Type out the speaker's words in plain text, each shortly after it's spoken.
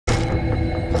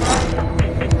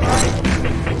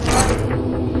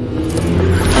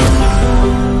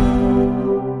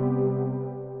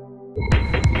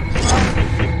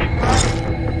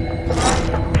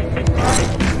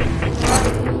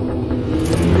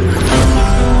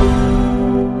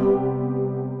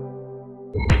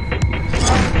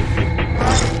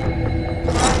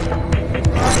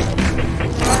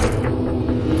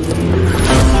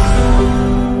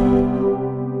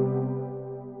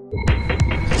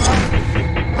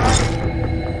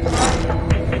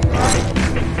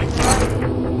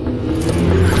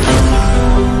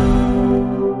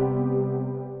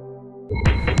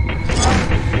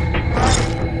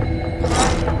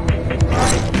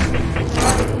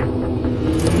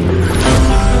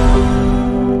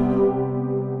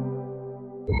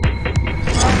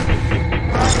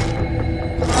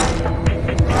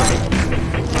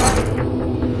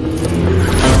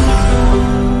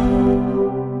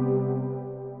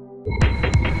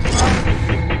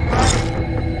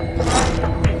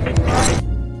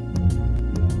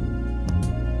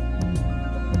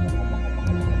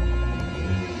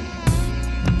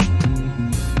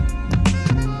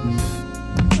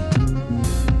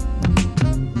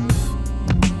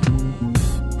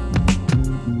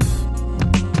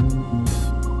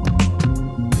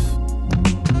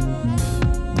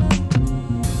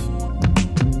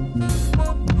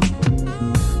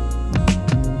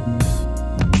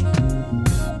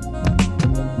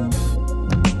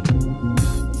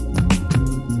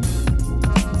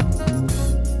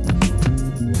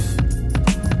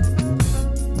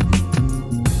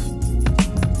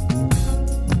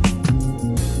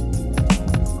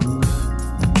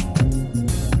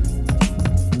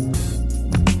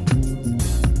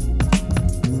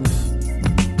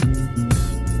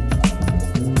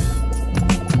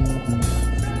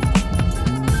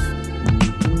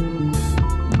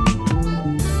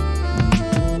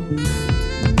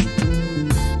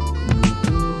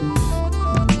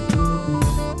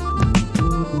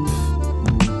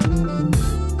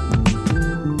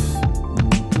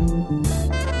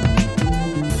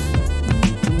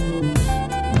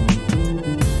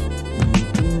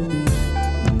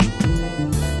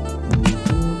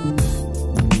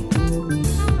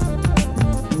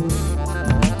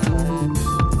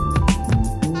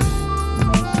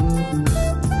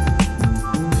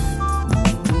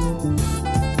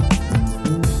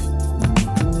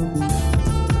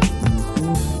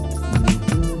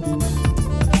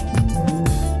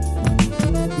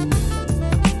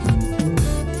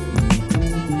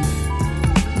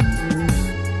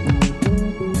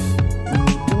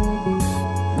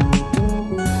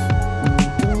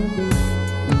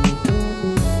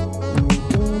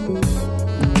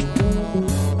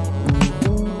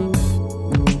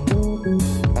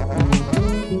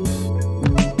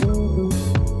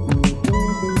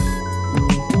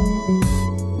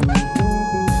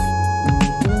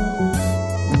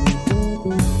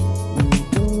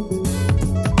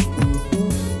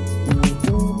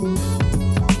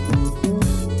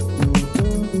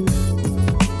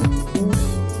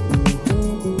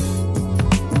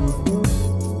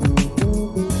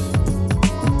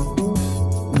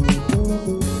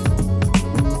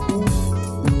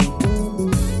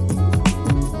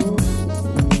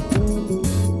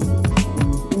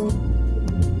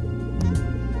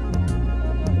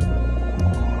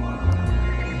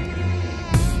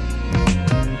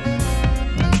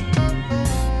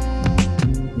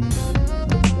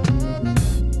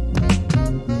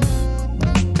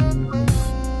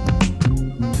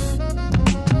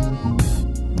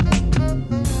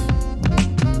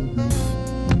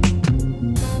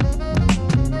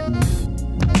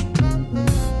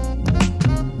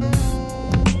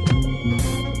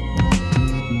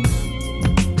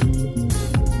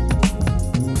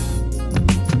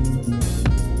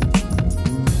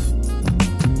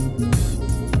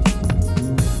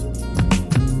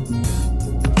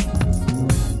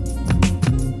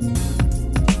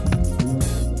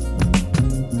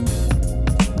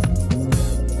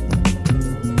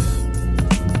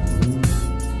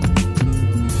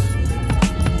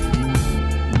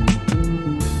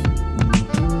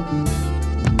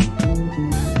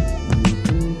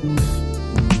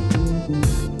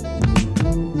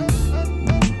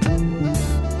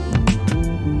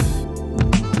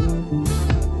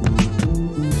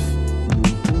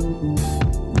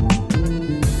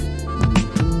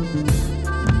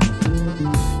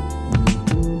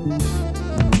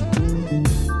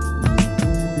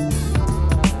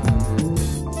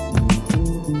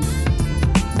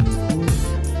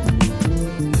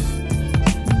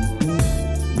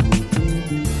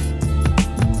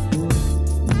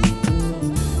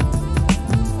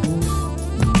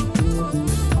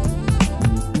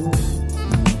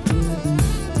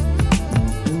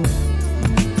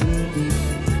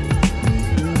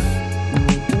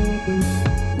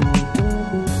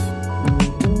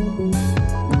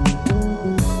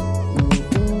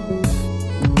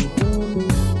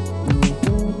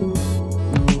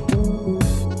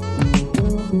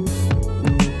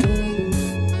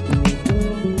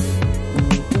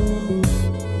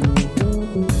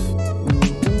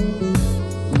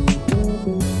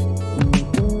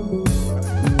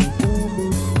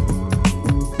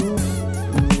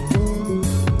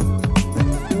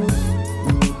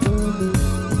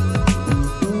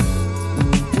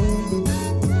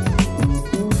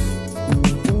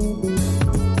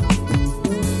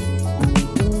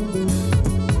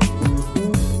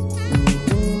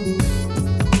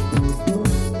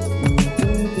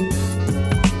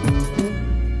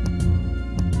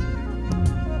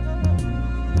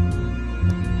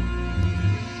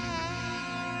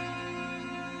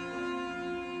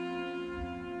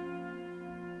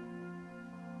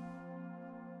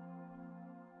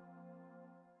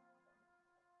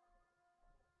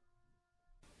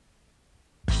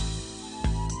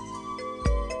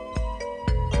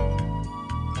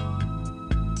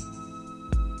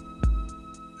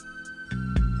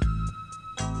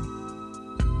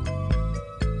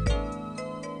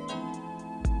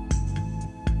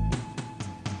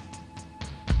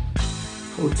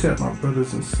Hotep, my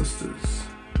brothers and sisters.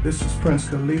 This is Prince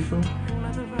Khalifa.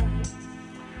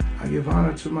 I give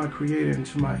honor to my Creator and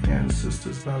to my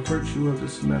ancestors by virtue of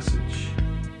this message.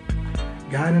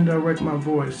 Guide and direct my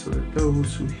voice so that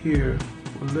those who hear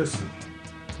will listen.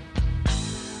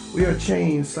 We are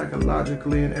chained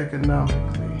psychologically and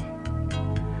economically,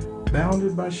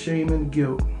 bounded by shame and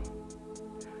guilt.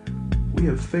 We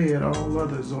have fed all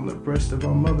others on the breast of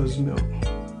our mother's milk,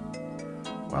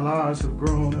 while ours have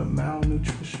grown up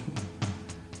malnutrition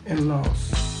and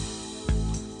loss.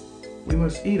 We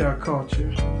must eat our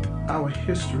culture, our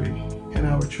history, and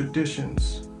our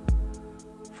traditions,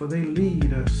 for they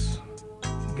lead us,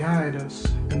 guide us,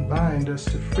 and bind us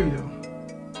to freedom.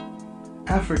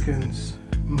 Africans,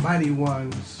 mighty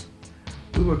ones,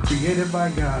 we were created by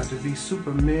God to be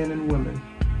supermen and women.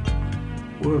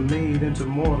 We were made into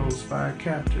mortals by our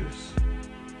captors.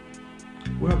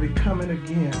 We are becoming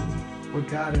again what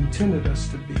God intended us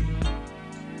to be.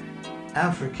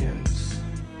 Africans,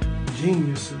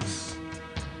 geniuses,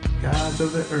 gods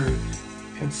of the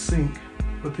earth, in sync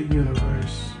with the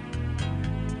universe.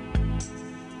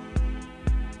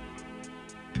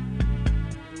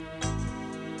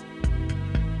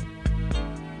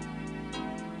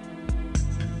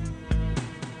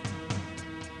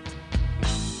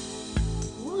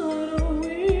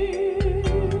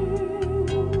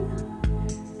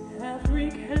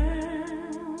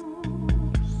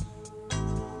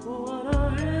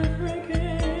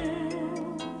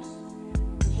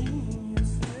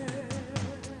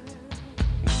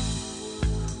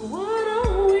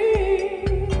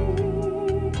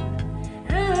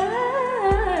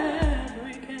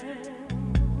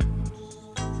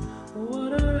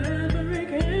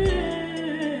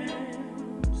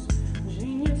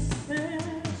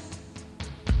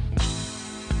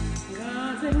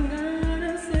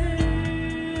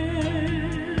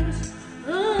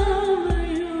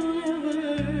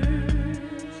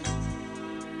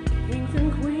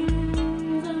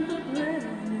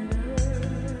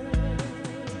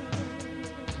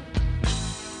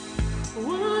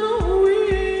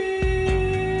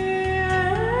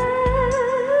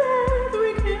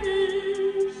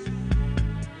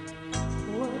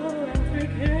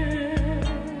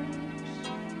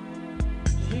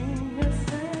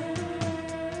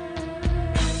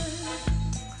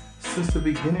 Since the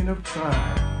beginning of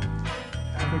time,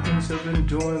 Africans have been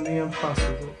doing the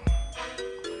impossible,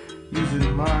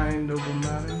 using mind over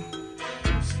matter,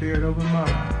 spirit over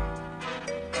mind,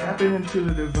 tapping into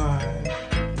the divine,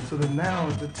 so that now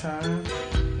is the time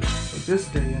of this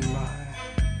day in mind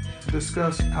to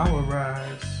discuss our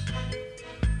rise,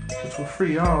 which will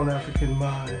free all African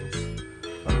minds,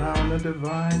 allowing the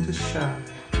divine to shine,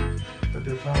 the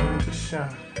divine to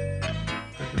shine,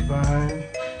 the divine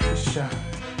to shine.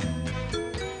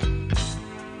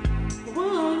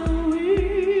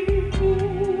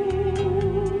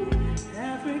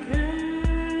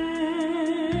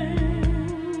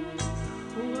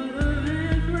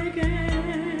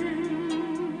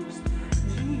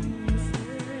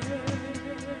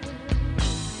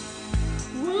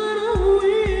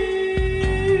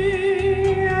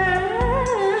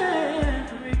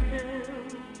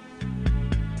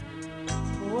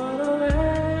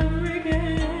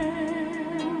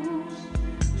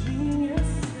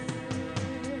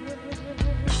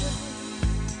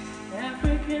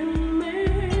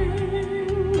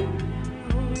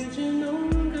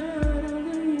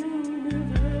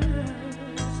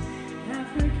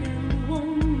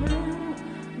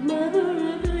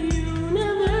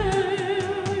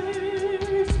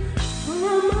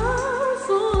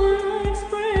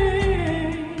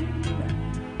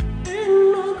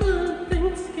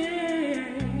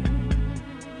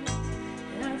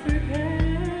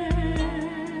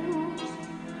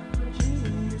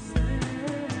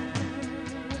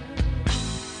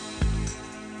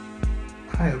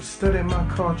 I have studied my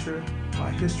culture,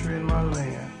 my history, and my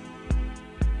land,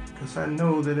 because I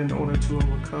know that in order to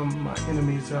overcome my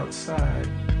enemies outside,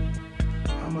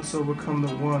 I must overcome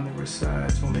the one that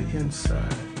resides on the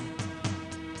inside.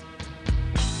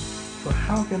 For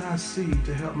how can I see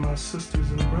to help my sisters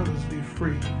and brothers be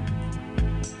free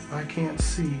if I can't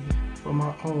see for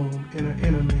my own inner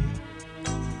enemy?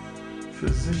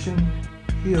 Physician,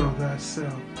 heal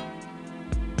thyself.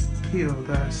 Heal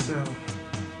thyself.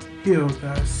 Heal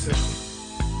thyself.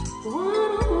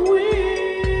 What are we,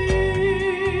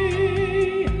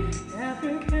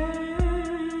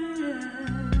 Africans?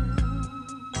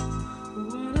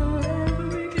 What are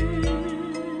Africans?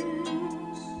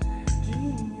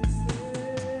 Geniuses.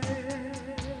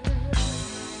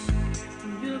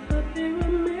 Your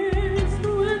pyramids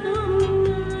with a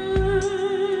mind.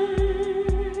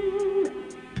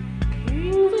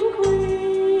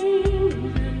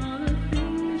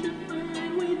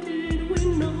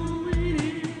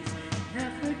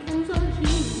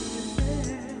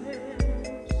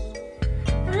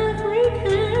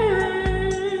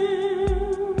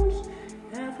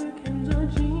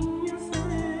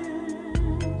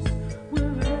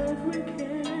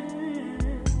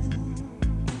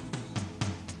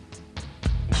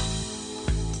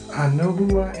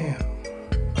 who I am,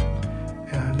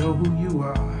 and I know who you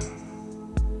are.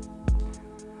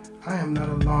 I am not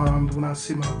alarmed when I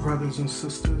see my brothers and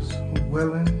sisters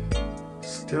willing,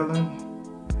 stealing,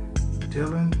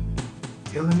 dealing,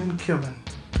 killing and killing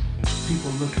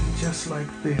people looking just like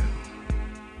them.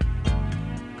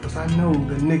 Cause I know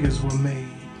that niggas were made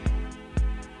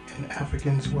and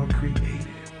Africans were created.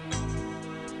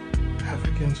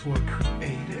 Africans were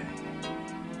created.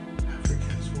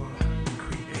 Africans were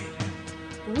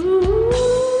created. Ooh.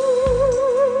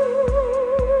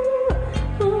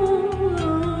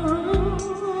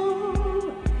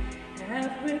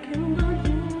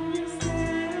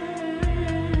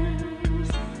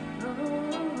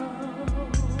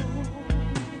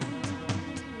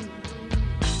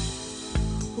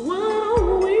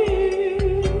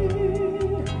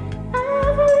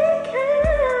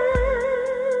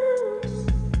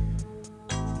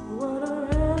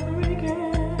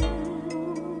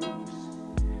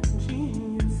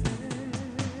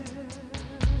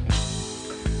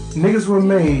 Niggas were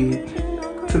made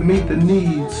to meet the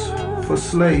needs for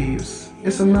slaves.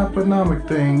 It's an economic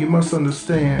thing, you must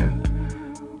understand.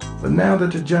 But now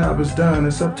that the job is done,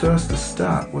 it's up to us to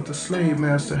stop what the slave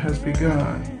master has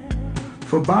begun.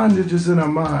 For bondage is in our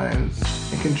minds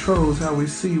and controls how we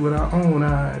see with our own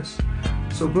eyes.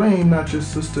 So blame not your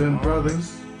sister and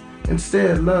brothers.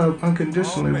 Instead, love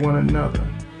unconditionally one another.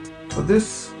 For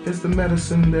this is the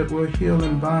medicine that will heal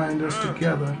and bind us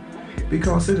together,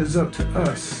 because it is up to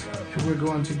us if we're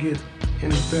going to get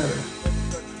any better.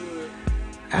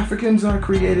 Africans are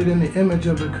created in the image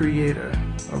of the Creator,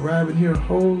 arriving here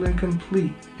whole and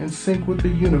complete, in sync with the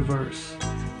universe,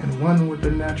 and one with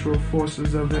the natural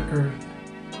forces of the earth.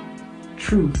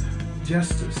 Truth,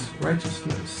 justice,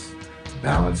 righteousness,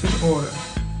 balance, and order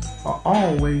are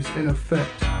always in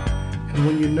effect, and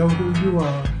when you know who you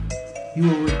are, you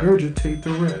will regurgitate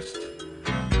the rest.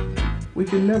 We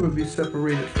can never be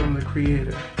separated from the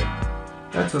Creator.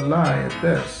 That's a lie at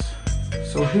best.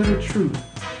 So hear the truth.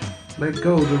 Let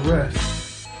go the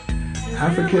rest.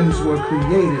 Africans were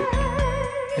created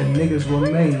and niggas were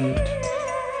made.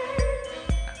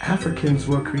 Africans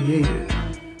were created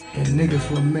and niggas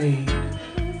were made.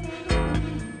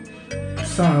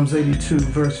 Psalms 82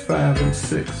 verse 5 and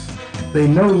 6. They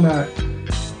know not,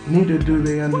 neither do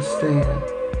they understand.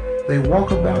 They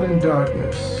walk about in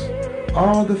darkness.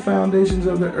 All the foundations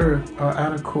of the earth are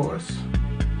out of course.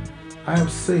 I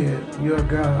have said you are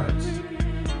gods,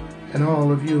 and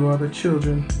all of you are the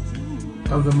children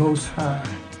of the Most High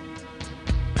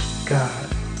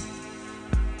God.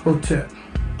 Hotep.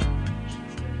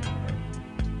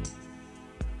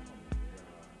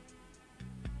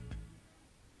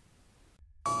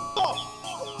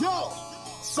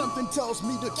 Something tells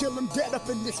me to kill him dead up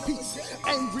in this piece.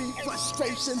 Angry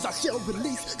frustrations I shall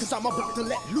release, cause I'm about to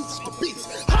let loose the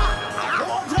beast. Ha!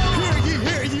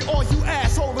 Hear ye, all you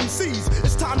asshole MCs.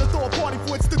 It's time to throw a party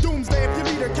for it's the doomsday. If you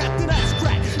need a captain, ass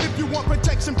crack. If you want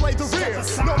protection, play the rear.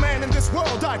 No man in this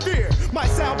world I fear. My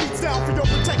sound beats down for your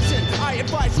protection. I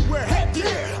advise you wear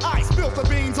headgear. I spill the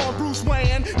beans on Bruce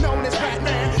Wayne, known as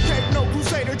Batman. Ain't no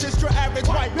crusader, just your average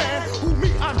white man. Who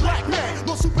me? I'm black man.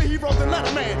 More superhero than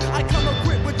Letterman. I come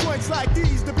equipped with joints like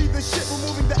these to be the shit,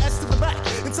 removing the S to the back,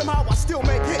 and somehow I still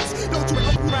make hits. Don't you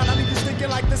ever around, I leave you thinking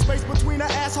like the space between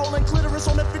an asshole and clitoris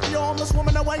on a 50 homeless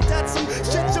woman. No, ain't that some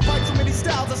shit? You bite too many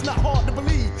styles, it's not hard to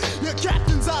believe. Your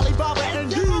captain's Alibaba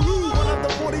and you, one of the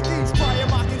 40 thieves, trying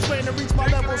mocking, trying to reach my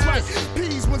levels like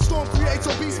peas when storm creates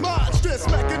obese monstrous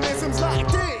mechanisms like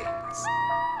this.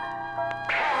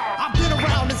 I've been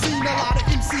around and seen a lot of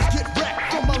MCs get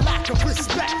wrecked from a lack of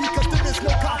respect because there is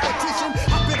no competition.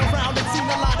 I've been around and seen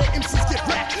a lot of MCs get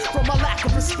wrecked from a lack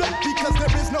of respect because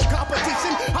there is no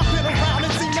competition. I've been around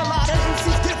and seen a lot of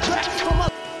MCs get wrecked from a...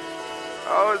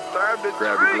 Oh, it's time to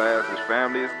grab your glasses,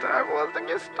 family. It's time for us to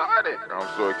get started. I'm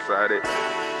so excited.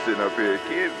 Sitting up here,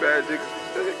 Kid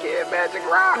Magic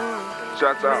Rock.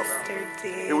 Shouts out.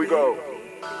 Here we go.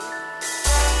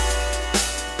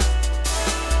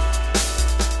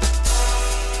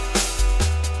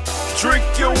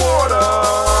 Drink your water.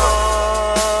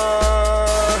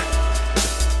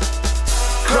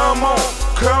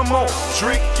 Come on,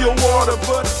 drink your water,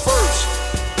 but first,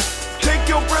 take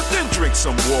your breath and drink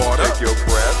some water. Take your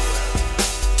breath.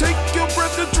 Take your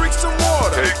breath and drink some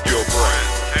water. Take your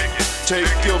breath.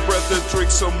 Take your breath and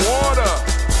drink some water.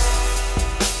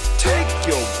 Take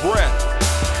your breath.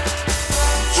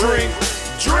 Drink,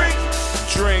 drink,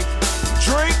 drink,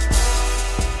 drink.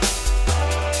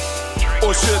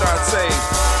 Or should I say,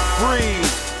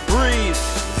 breathe,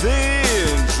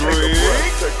 then drink.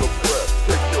 Take a breath,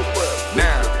 take your breath.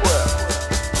 Now,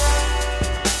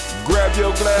 grab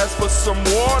your glass glass for some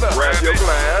water. Grab your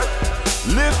glass.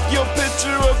 Lift your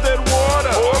pitcher of that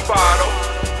water. Or a bottle.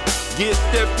 Get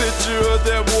that pitcher of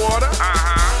that water.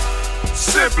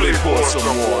 Simply pour some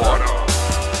water.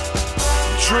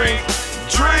 Drink,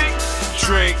 drink,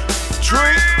 drink,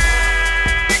 drink.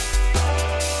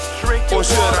 Drink your Or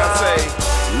should water. I say,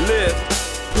 lift,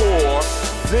 pour,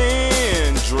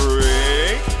 then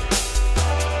drink.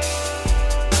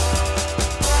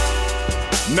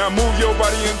 Now move your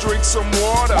body and drink some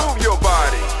water. Move your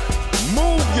body.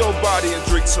 Move your body and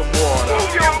drink some water.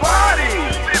 Move your body.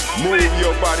 Move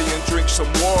your body and drink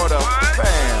some water.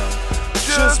 Bam.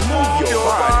 Just move your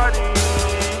body.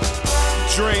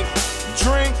 Drink,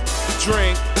 drink,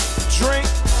 drink, drink.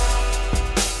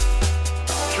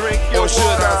 Drink your Or should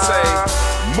water. I say,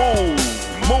 move,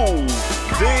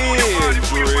 then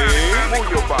drink.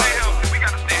 Move your body.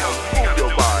 Move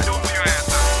your body.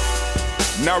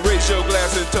 Now raise your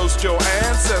glass and toast your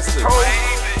ancestors.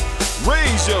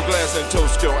 Raise your glass and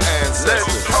toast your Let's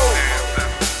ancestors.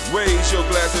 toast. Raise your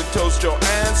glass and toast your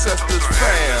ancestors,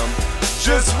 fam.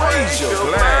 Just raise your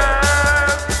glass.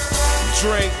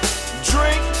 Drink,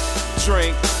 drink,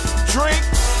 drink, drink.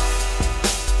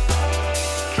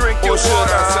 Drink your Or should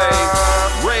water. I say,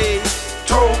 raise,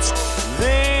 toast,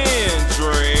 then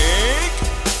drink.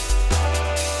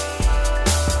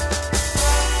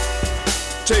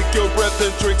 Take your breath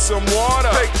and drink some water.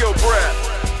 Take your breath.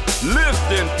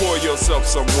 Lift and pour yourself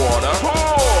some water.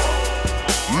 Pour.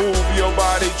 Move your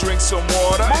body, drink some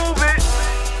water. Move it.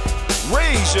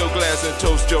 Raise your glass and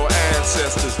toast your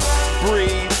ancestors.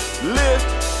 Breathe, lift,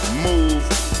 move,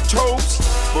 toast.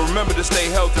 But remember to stay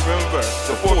healthy. Remember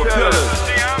the four pillars.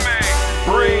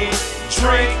 Breathe,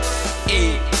 drink,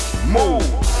 eat, move.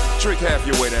 Drink half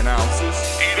your weight in ounces.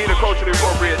 Eat a culturally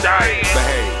appropriate diet.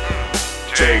 Behave.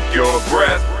 Take your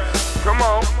breath. Come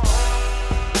on.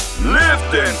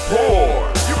 Lift and pour.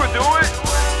 You can do it.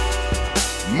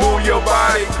 Move your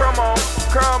body. Come on.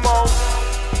 Come on.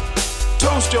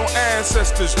 Toast your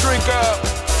ancestors. Drink up.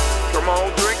 Come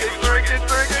on. Drink it. Drink it.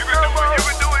 Drink it. Come on. You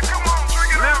can do it. Come on.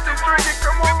 Drink it. Lift it. Drink it.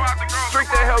 Come on. Drink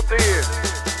that health in.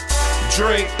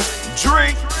 Drink,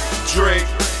 drink, drink,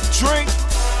 drink.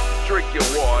 Drink your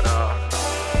water.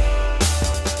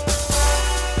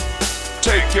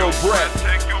 Take your breath.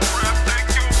 Take your breath. Take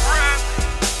your breath.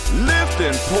 Lift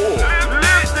and pour.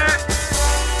 Lift it.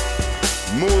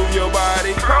 Move your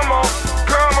body. Come on.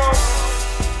 Come on.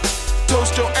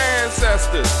 Toast your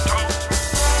ancestors.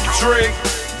 Drink,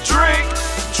 drink,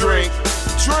 drink,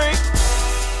 drink.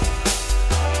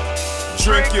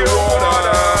 Drink your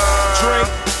water. Drink,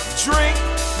 drink,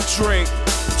 drink,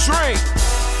 drink.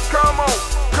 Come on.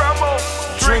 Come on.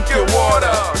 Drink your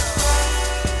water.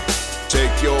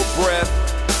 Take your breath.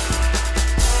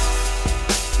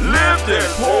 Lift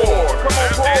and pour. Come on,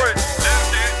 pour it.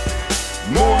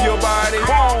 Move your body.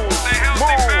 Move.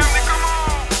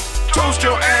 Toast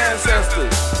your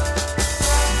ancestors.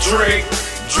 Drink,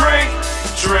 drink,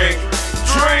 drink,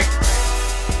 drink.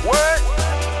 What?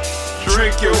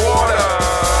 Drink your water.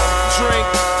 Drink,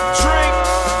 drink,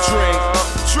 drink,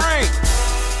 drink.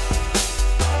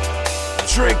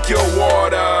 Drink your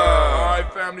water. All right,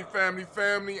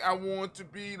 family. I want to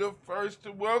be the first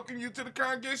to welcome you to the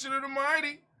Congregation of the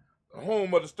Mighty, the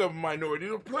home of the stubborn minority,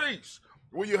 the place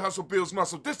where your hustle builds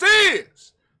muscle. This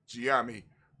is GNJMedia.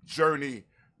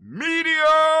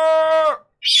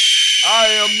 I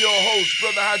am your host,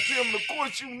 Brother Hatim, and of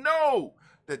course you know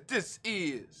that this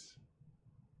is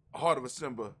a Heart of a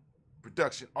Simba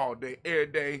production all day, every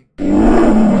day. I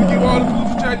want to give all the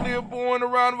Kujichagulia born a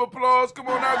round of applause. Come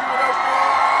on now, give it up for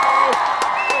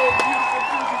all beautiful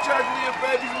Kujichagulia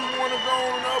babies. We want to go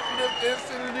on and uplift this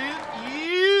and lift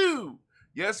you.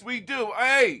 Yes, we do.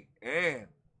 Hey,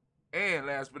 and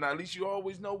last but not least, you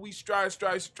always know we strive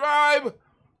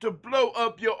to blow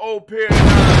up your old paradigm.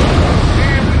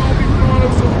 And we're going to be blowing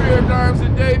up some paradigms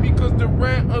today because the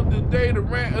rant of the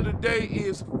day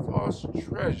is false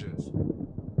treasures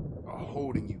are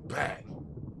holding you back.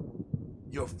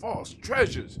 Your false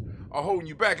treasures are holding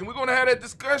you back. And we're going to have that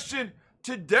discussion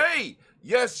today.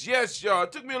 Yes, y'all.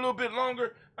 It took me a little bit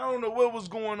longer. I don't know what was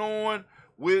going on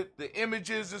with the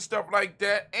images and stuff like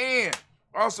that. And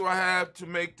also I have to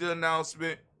make the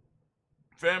announcement,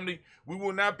 family, we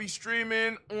will not be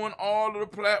streaming on all of the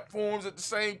platforms at the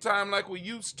same time like we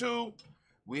used to.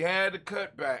 We had to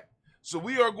cut back. So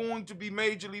we are going to be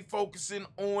majorly focusing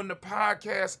on the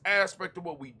podcast aspect of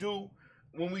what we do.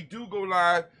 When we do go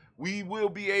live, we will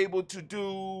be able to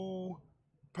do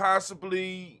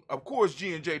possibly, of course,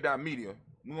 GNJ.Media.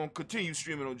 We're going to continue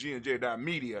streaming on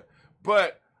GNJ.Media.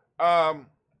 But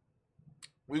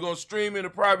we're going to stream in a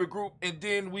private group, and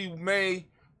then we may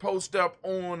post up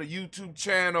on a YouTube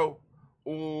channel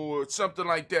or something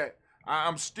like that.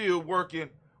 I'm still working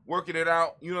it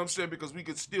out, you know what I'm saying, because we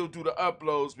could still do the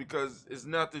uploads, because it's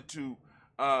nothing to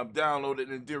download it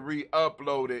and then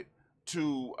re-upload it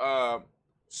to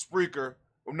Spreaker,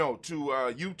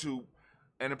 to YouTube,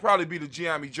 and it'll probably be the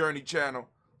GNJMe Journey channel.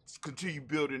 Let's continue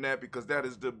building that, because that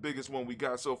is the biggest one we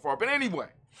got so far. But anyway,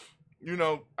 you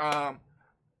know,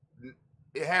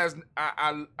 it has.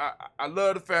 I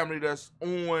love the family that's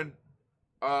on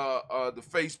the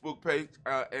Facebook page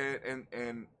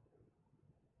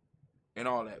and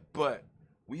all that, but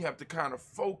we have to kind of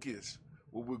focus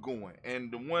where we're going. And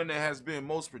the one that has been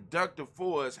most productive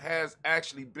for us has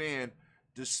actually been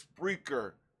the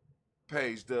Spreaker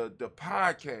page, the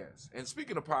podcast. And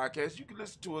speaking of podcasts, you can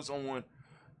listen to us on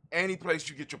any place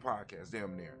you get your podcast,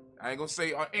 damn near. I ain't gonna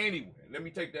say anywhere. Let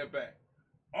me take that back.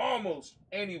 Almost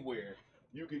anywhere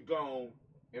you can go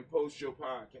and post your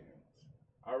podcast.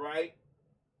 All right?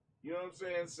 You know what I'm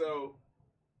saying? So,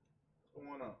 what's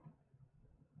going on?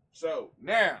 So,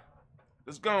 now,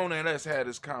 let's go on and let's have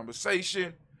this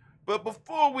conversation. But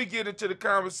before we get into the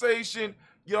conversation,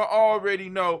 y'all already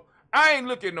know I ain't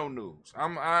looking at no news.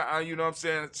 I you know what I'm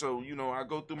saying? So, you know, I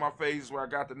go through my phases where I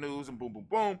got the news and boom, boom,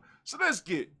 boom. So let's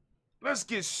get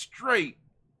straight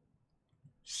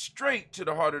to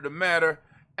the heart of the matter.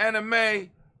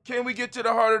 Anime, can we get to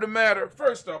the heart of the matter?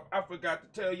 First off, I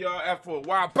forgot to tell y'all, after a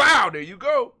while, pow, there you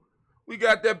go. We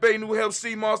got that Bay New Health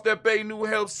Sea Moss,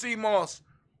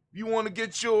 You want to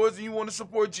get yours and you want to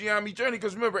support GNJMe Journey,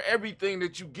 because remember, everything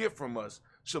that you get from us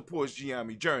supports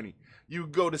GNJMe Journey. You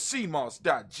go to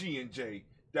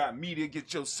cmoss.gnj.media,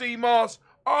 get your CMOS.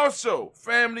 Also,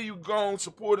 family, you go and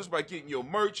support us by getting your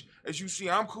merch. As you see,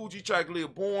 I'm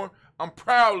Kujichagulia born. I'm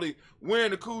proudly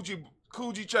wearing the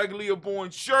Kujichagulia born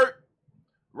shirt,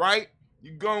 right?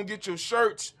 You go and get your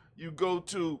shirts. You go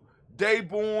to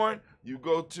Dayborn, you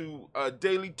go to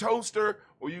Daily Toaster,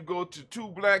 or you go to Too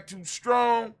Black, Too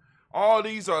Strong. All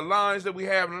these are lines that we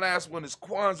have. And the last one is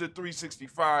Kwanzaa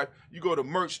 365. You go to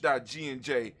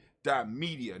merch.gnj.media.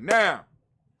 Now,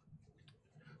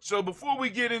 so before we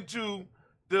get into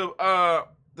the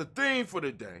theme for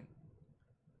the day,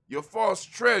 your false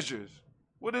treasures.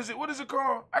 What is it? What is it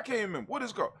called? I can't remember. What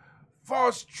is it called?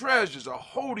 False treasures are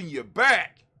holding you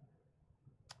back.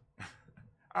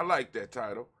 I like that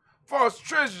title. False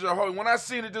treasures are holding. When I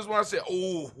seen it, this one I said,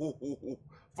 oh.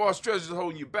 False treasures are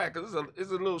holding you back. Because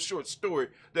it's a little short story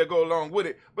that go along with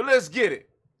it. But let's get it.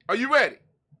 Are you ready?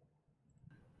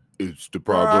 It's the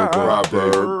proverb time.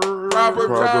 Proverb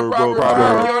time.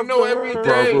 Y'all know every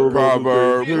day.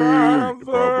 Proverb.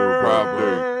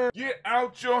 Get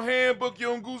out your handbook,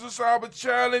 your Nguza Saba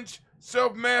Challenge,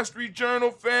 Self-Mastery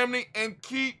Journal, family, and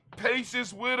keep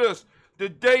paces with us. The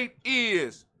date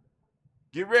is,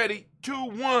 get ready,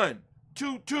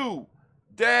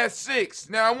 2122-6.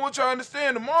 Now, I want y'all to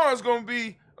understand, tomorrow's going to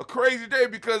be a crazy day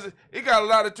because it got a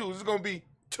lot of twos. It's going to be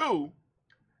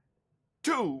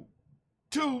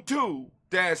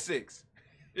 2222-6.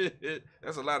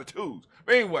 That's a lot of twos.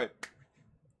 But anyway,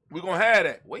 we're going to have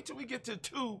that. Wait till we get to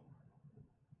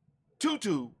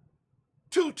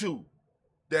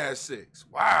 2222-6.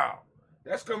 Wow.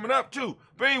 That's coming up too.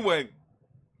 But anyway,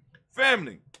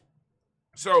 family.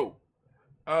 So,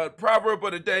 proverb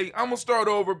of the day. I'm gonna start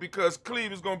over because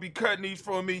Cleve is gonna be cutting these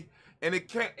for me, and it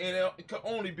can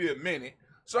only be a minute.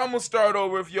 So I'm gonna start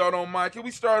over if y'all don't mind. Can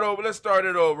we start over? Let's start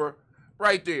it over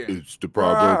right there. It's the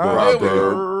proverb.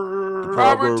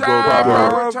 Proverb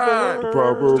time.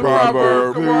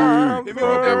 Come on. Hit me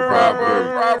with that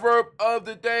proverb of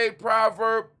the day.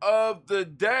 Proverb of the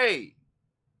day.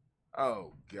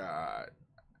 Oh God.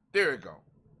 There we go.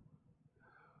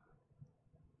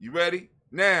 You ready?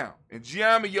 Now, in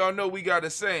GNJMe, y'all know we got a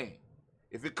saying.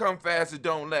 If it come fast, it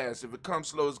don't last. If it comes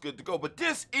slow, it's good to go. But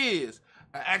this is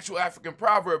an actual African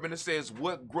proverb, and it says,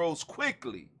 what grows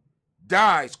quickly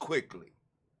dies quickly.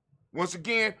 Once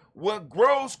again, what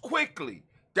grows quickly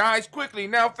dies quickly.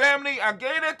 Now, family, I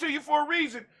gave that to you for a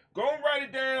reason. Go and write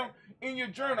it down in your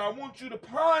journal. I want you to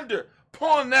ponder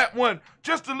upon that one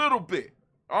just a little bit.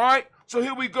 All right? So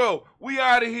here we go. We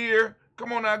out of here.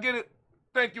 Come on now, get it.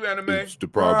 Thank you, Anime. It's the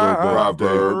proverb.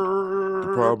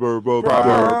 The proverb.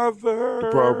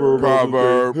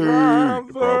 Now,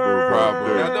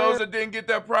 those that didn't get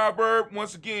that proverb,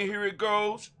 once again, here it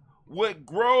goes. What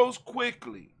grows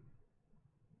quickly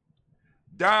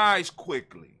dies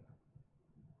quickly.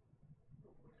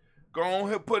 Go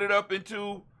on and put it up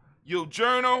into your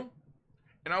journal,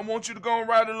 and I want you to go and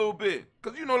write a little bit.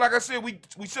 Because, you know, like I said, we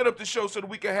set up the show so that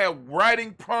we can have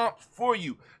writing prompts for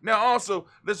you. Now, also,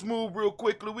 let's move real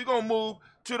quickly. We're going to move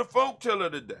to the folktale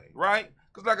of the day, right?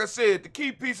 Because like I said, the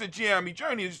key piece of GNJMe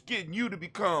journey is getting you to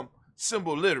become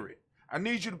symbol literate. I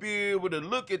need you to be able to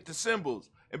look at the symbols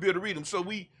and be able to read them. So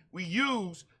we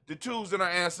use the tools that our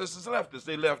ancestors left us.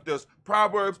 They left us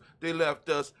proverbs, they left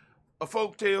us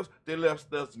folk tales, they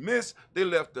left us myths, they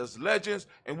left us legends,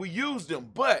 and we use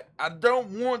them. But I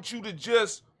don't want you to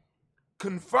just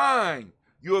confine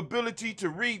your ability to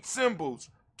read symbols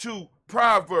to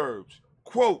proverbs,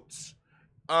 quotes,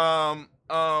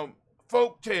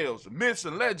 folk tales, myths,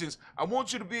 and legends. I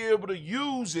want you to be able to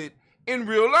use it in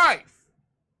real life,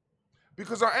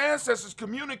 because our ancestors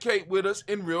communicate with us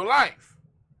in real life.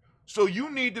 So you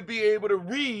need to be able to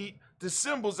read the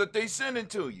symbols that they send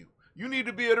into you. You need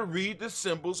to be able to read the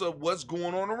symbols of what's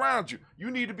going on around you. You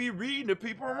need to be reading the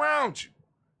people around you,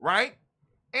 right?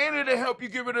 And it'll help you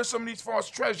get rid of some of these false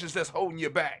treasures that's holding you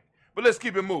back. But let's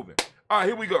keep it moving. All right,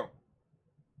 here we go.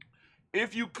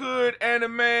 If you could,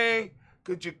 Anime,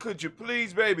 could you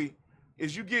please, baby,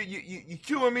 as you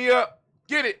queuing me up,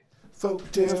 get it.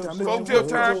 Folktale time, Folktale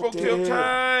time, folktale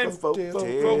time.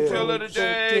 Folktale of the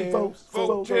day,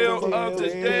 folktale of the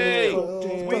day.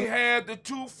 We had the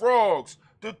two frogs.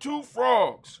 The two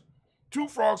frogs. Two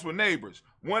frogs were neighbors.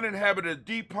 One inhabited a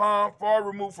deep pond far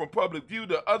removed from public view.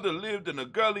 The other lived in a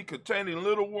gully containing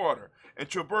little water and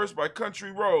traversed by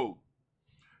country road.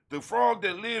 The frog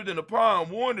that lived in the pond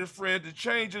warned his friend to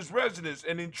change his residence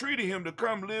and entreated him to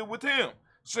come live with him,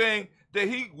 saying that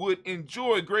he would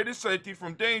enjoy greater safety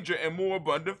from danger and more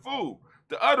abundant food.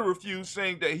 The other refused,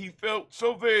 saying that he felt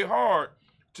so very hard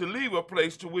to leave a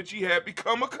place to which he had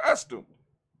become accustomed.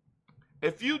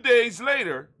 A few days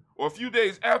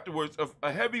afterwards,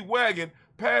 a heavy wagon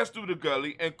passed through the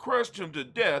gully and crushed him to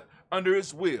death under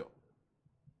its wheel.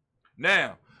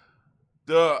 Now,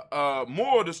 the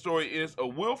moral of the story is a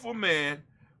willful man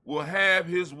will have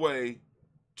his way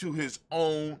to his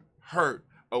own hurt.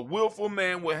 A willful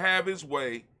man will have his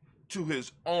way to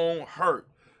his own hurt.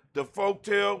 The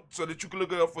folktale, so that you can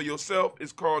look it up for yourself,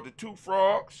 is called The Two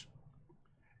Frogs.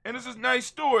 And it's a nice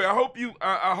story. I hope you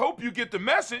get the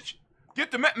message. Get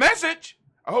the message.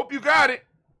 I hope you got it.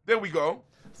 There we go.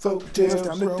 Folktale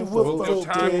time, Folktale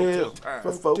time.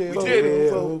 We did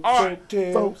it. All right.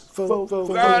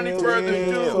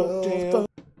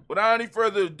 Without any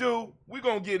further ado, we're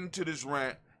going to get into this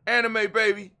rant. Anime,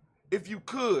 baby, if you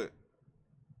could.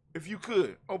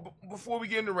 Oh, before we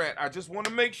get into rant, I just want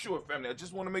to make sure, family,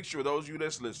 those of you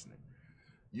that's listening,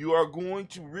 you are going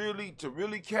to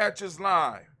really catch us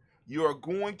live, you are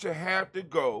going to have to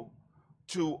go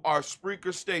to our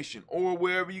Spreaker station or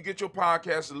wherever you get your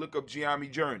podcast and look up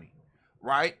GNJMe Journey,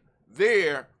 right?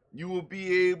 There, you will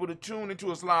be able to tune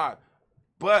into us live.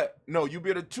 You'll be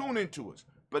able to tune into us.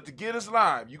 But to get us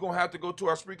live, you're going to have to go to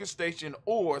our Spreaker station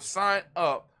or sign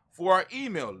up for our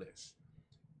email list.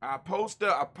 I post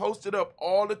it up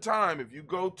all the time. If you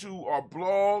go to our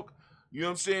blog, you know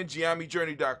what I'm saying,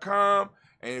 gye-nyame.support,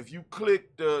 and if you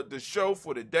click the show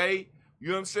for the day, you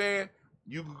know what I'm saying,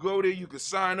 you can go there, you can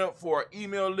sign up for our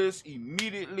email list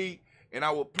immediately, and I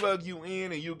will plug you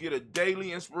in, and you'll get a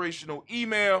daily inspirational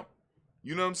email,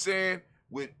 you know what I'm saying,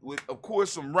 with of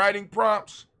course, some writing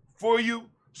prompts for you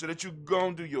so that you can go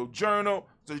and do your journal,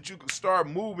 so that you can start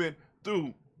moving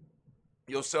through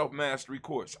your self-mastery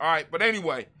course. All right, but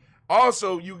anyway,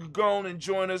 also you can go on and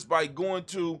join us by going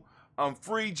to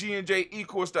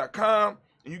FreeGNJecourse.com,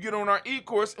 and you get on our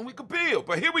e-course and we can build.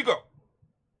 But here we go,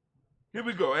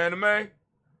 Anime.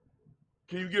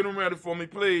 Can you get them ready for me,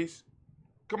 please?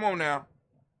 Come on now.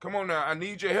 I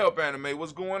need your help, Anime.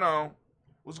 What's going on?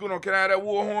 Can I have that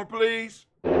war horn, please?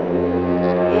 War horn.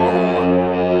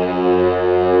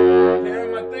 Can I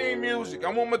have my theme music?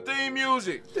 I want my theme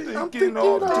music. I'm thinking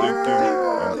all the time.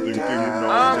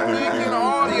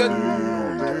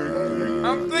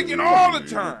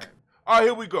 All right,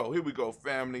 here we go,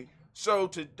 family. So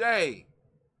today,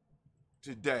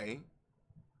 of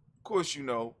course, you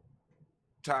know,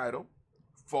 title,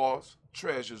 False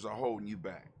Treasures Are Holding You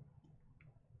Back.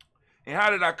 And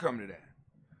how did I come to that?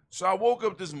 So I woke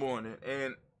up this morning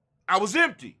and I was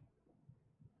empty.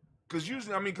 Because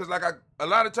usually, a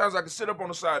lot of times I could sit up on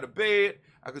the side of the bed,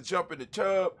 I could jump in the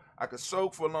tub, I could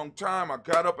soak for a long time. I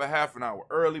got up a half an hour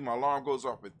early. My alarm goes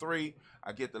off at 3.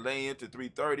 I get to lay in to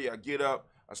 3:30. I get up,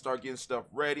 I start getting stuff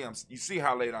ready. You see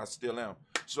how late I still am.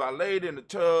 So I laid in the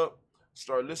tub,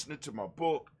 started listening to my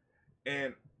book,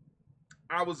 and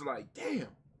I was like, damn,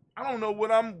 I don't know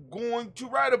what I'm going to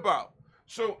write about.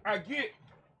 So I get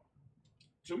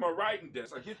to my writing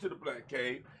desk, I get to the Black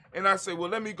Cave, and I say, well,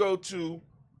 let me go to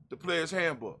the Player's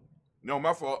Handbook. No,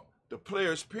 my fault. The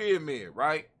Player's Pyramid,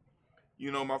 right?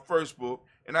 You know, my first book.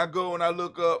 And I go and I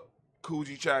look up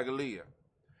Kujichagulia.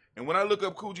 And when I look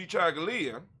up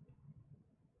Kujichagulia,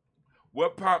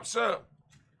 what pops up,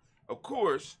 of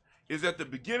course, is at the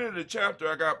beginning of the chapter,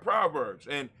 I got Proverbs.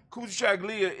 And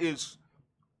Kujichagulia is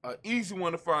an easy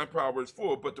one to find Proverbs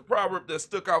for. But the proverb that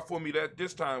stuck out for me that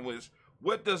this time was,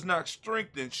 what does not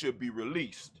strengthen should be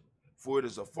released, for it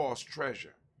is a false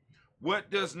treasure.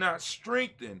 What does not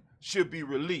strengthen should be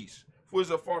released, for it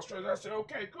is a false treasure. I said,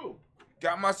 okay, cool.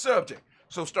 Got my subject.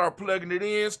 So start plugging it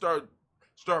in, start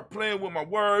playing with my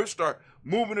words, start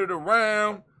moving it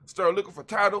around, start looking for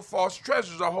title. False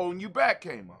treasures are holding you back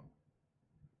came up.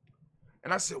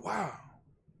 And I said, wow.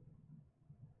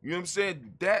 You know what I'm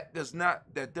saying? That does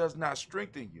not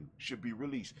strengthen you should be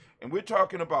released. And we're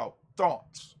talking about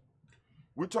thoughts.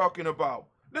 We're talking about,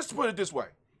 let's put it this way.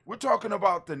 We're talking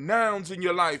about the nouns in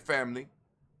your life, family.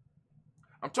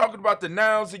 I'm talking about the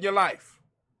nouns in your life.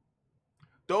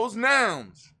 Those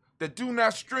nouns that do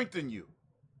not strengthen you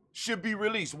should be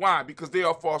released. Why? Because they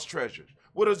are false treasures.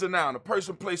 What is a noun? A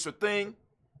person, place, or thing.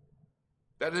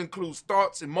 That includes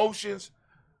thoughts, emotions,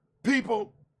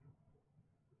 people.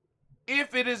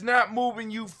 If it is not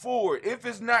moving you forward, if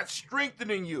it's not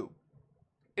strengthening you,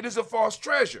 it is a false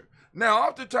treasure. Now,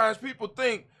 oftentimes people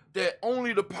think that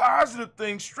only the positive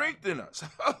things strengthen us.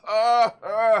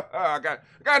 I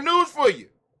got news for you.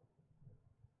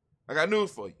 I got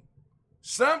news for you.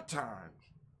 Sometimes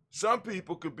some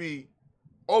people could be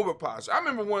over positive. I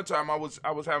remember one time I was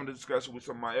having a discussion with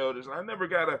some of my elders, and I never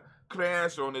got a clear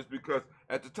answer on this because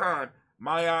at the time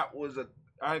my yacht was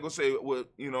I ain't gonna say it was,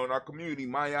 in our community,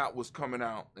 my yacht was coming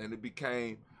out, and it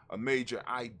became a major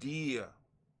idea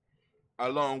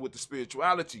along with the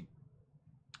spirituality.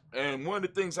 And one of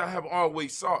the things I have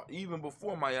always sought, even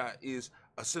before my yacht, is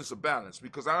a sense of balance,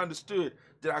 because I understood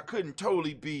that I couldn't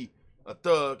totally be a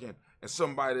thug and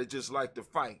somebody that just liked to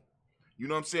fight. You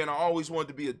know what I'm saying? I always wanted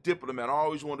to be a diplomat. I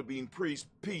always wanted to be in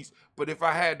peace. But if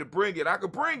I had to bring it, I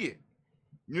could bring it.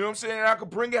 You know what I'm saying? I could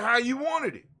bring it how you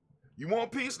wanted it. You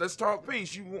want peace? Let's talk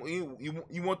peace. You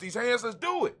want these hands? Let's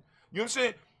do it. You know what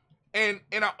I'm saying?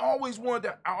 And I always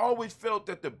felt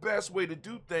that the best way to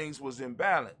do things was in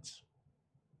balance.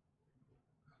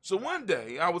 So one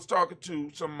day I was talking to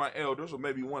some of my elders, or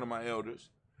maybe one of my elders,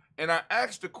 and I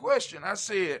asked the question. I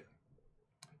said,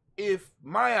 if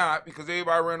my yacht, because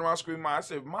everybody ran around screaming, I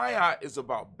said, if my yacht is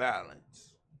about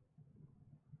balance,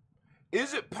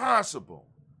 is it possible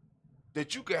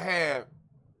that you could have,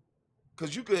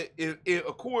 because you could, if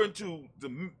according to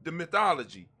the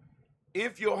mythology,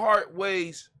 if your heart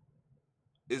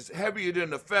is heavier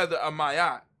than the feather of my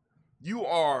yacht, you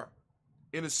are,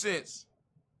 in a sense,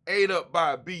 ate up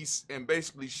by a beast and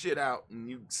basically shit out,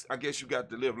 and I guess you got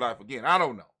to live life again. I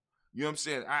don't know. You know what I'm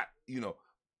saying?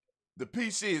 The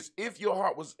piece is, if your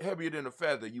heart was heavier than a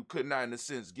feather, you could not, in a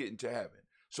sense, get into heaven.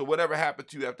 So whatever happened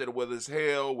to you after that, whether it's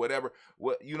hell, whatever,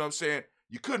 you know what I'm saying?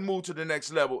 You couldn't move to the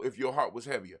next level if your heart was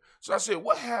heavier. So I said,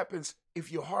 what happens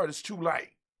if your heart is too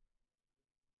light?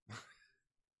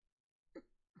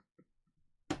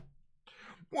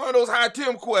 One of those high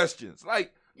Tim questions.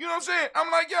 Like, you know what I'm saying?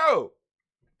 I'm like, yo,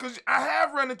 because I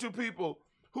have run into people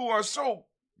who are so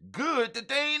good that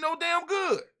they ain't no damn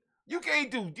good. You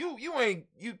can't do,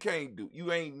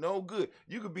 you ain't no good.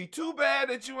 You could be too bad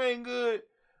that you ain't good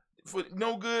for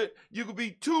no good. You could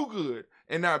be too good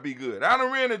and not be good. I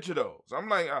done ran into those. I'm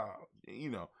like,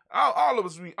 all of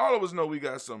us know we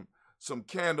got some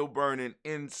candle burning,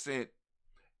 incense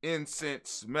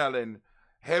smelling,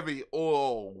 heavy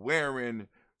oil wearing,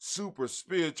 super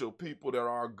spiritual people that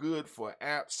are good for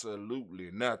absolutely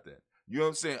nothing. You know what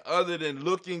I'm saying? Other than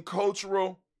looking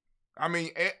cultural, I mean,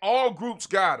 all groups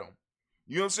got them.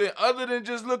 You know what I'm saying? Other than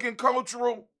just looking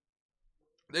cultural,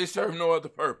 they serve no other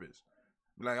purpose.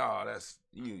 Like, oh, that's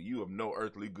you of no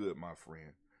earthly good, my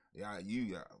friend. Yeah,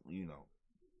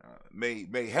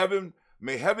 may heaven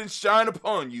shine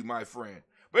upon you, my friend.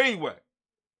 But anyway,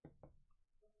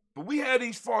 but we had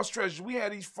these false treasures, we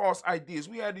had these false ideas,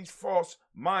 we had these false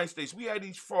mind states, we had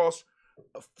these false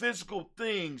physical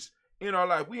things in our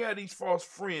life. We had these false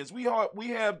friends. We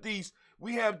have these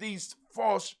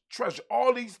false treasures.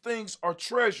 All these things are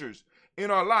treasures in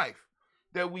our life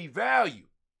that we value.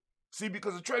 See,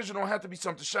 because a treasure don't have to be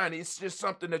something shiny. It's just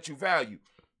something that you value.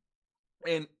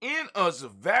 And in us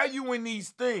valuing these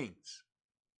things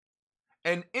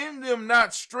and in them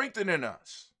not strengthening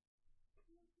us,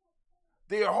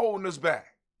 they are holding us back.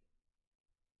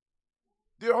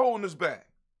 They're holding us back.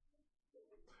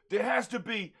 There has to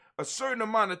be a certain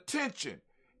amount of tension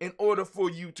in order for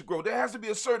you to grow. There has to be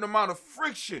a certain amount of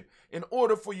friction in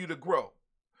order for you to grow.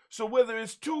 So whether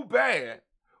it's too bad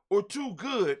or too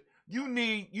good, you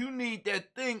need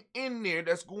that thing in there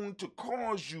that's going to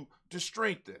cause you to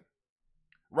strengthen.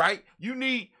 right? You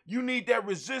need that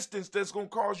resistance that's gonna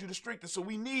cause you to strengthen. So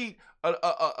we need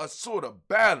a sort of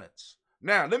balance.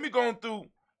 Now let me go through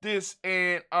this,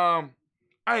 and I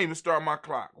ain't even start my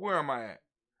clock. Where am I at?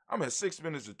 I'm at 6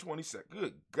 minutes and 20 seconds.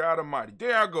 Good God Almighty!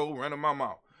 There I go, running my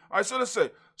mouth. All right, so let's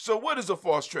say. So what is a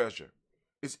false treasure?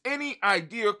 It's any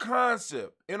idea or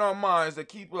concept in our minds that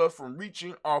keep us from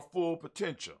reaching our full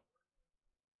potential.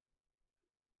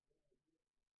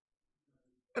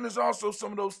 And there's also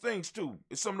some of those things too.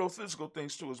 It's some of those physical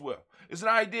things too as well. It's an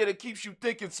idea that keeps you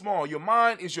thinking small. Your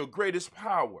mind is your greatest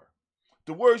power.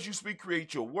 The words you speak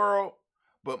create your world,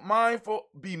 but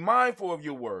be mindful of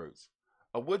your words,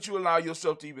 of what you allow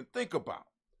yourself to even think about.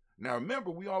 Now remember,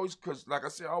 we always, because like I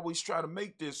said, I always try to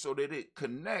make this so that it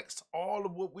connects all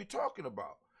of what we're talking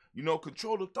about. You know,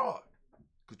 control of thought,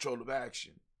 control of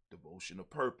action, devotion of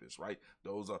purpose, right?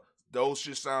 Those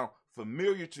should sound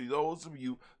familiar to those of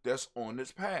you that's on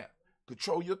this path.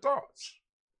 Control your thoughts.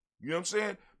 You know what I'm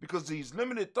saying? Because these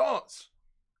limited thoughts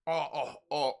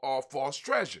are false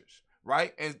treasures,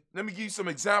 right? And let me give you some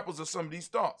examples of some of these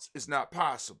thoughts. It's not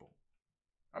possible.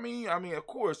 I mean, of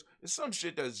course, it's some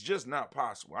shit that's just not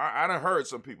possible. I done heard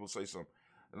some people say something.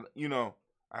 You know,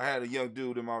 I had a young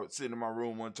dude sitting in my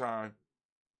room one time,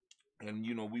 and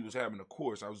you know, we was having a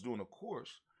course. I was doing a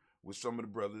course with some of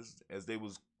the brothers as they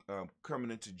was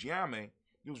coming into gye-nyame.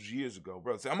 It was years ago.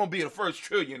 Brother said, I'm gonna be the first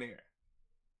trillionaire.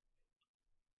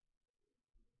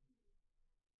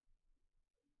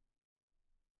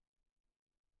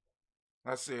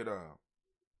 I said,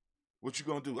 what you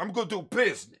gonna do? I'm gonna do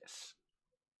business.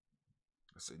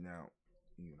 I said, now,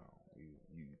 you know,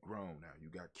 you grown now. You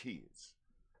got kids,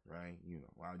 right? You know,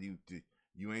 while you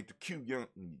ain't the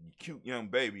cute young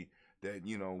baby that,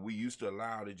 you know, we used to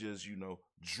allow to just, you know,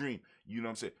 dream. You know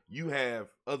what I'm saying? You have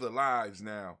other lives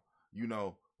now. You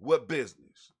know, what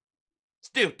business?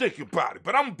 Still thinking about it,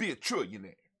 but I'm gonna be a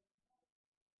trillionaire.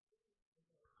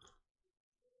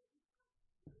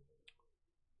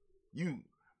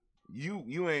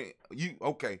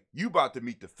 Okay, you about to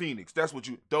meet the Phoenix. That's what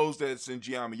those that's in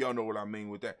gye-nyame, y'all know what I mean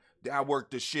with that. I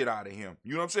worked the shit out of him.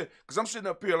 You know what I'm saying? Because I'm sitting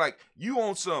up here like, you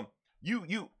on some,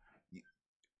 you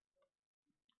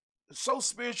so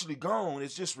spiritually gone,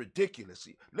 it's just ridiculous.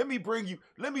 Let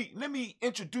me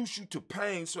introduce you to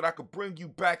pain so that I could bring you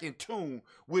back in tune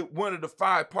with one of the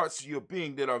 5 parts of your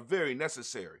being that are very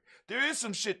necessary. There is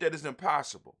some shit that is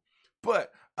impossible,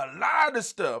 but a lot of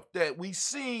stuff that we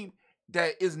seem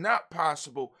that is not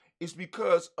possible is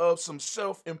because of some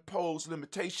self-imposed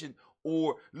limitation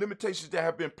or limitations that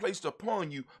have been placed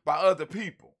upon you by other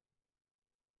people.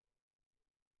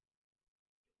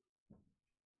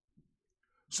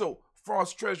 So,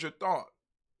 false treasure thought,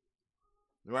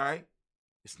 right?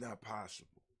 It's not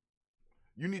possible.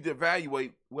 You need to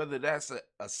evaluate whether that's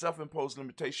a self-imposed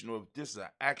limitation or if this is an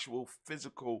actual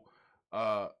physical,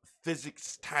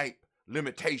 physics type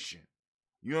limitation.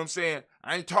 You know what I'm saying?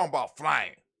 I ain't talking about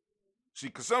flying. See,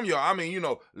 because some of y'all, I mean, you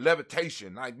know,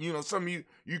 levitation. Like, you know, some of you,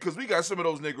 because we got some of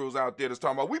those Negroes out there that's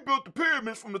talking about, we built the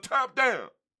pyramids from the top down.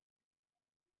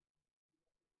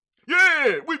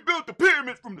 Yeah, we built the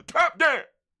pyramids from the top down.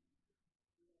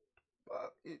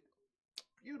 But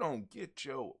you don't get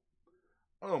your,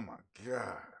 oh my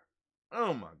God.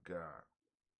 Oh my God.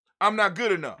 I'm not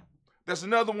good enough. That's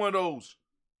another one of those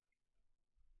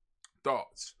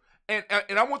thoughts. And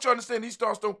I want you to understand, these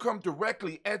thoughts don't come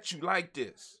directly at you like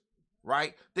this,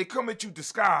 right? They come at you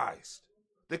disguised.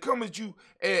 They come at you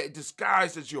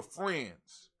disguised as your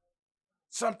friends.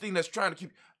 Something that's trying to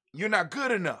keep, you're not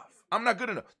good enough. I'm not good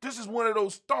enough. This is one of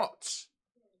those thoughts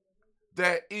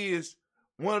that is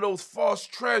one of those false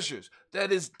treasures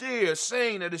that is there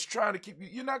saying that it's trying to keep you,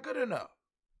 you're not good enough.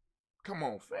 Come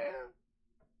on, fam.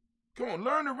 Come on,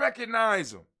 learn to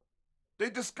recognize them. They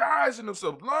disguising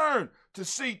themselves. Learn to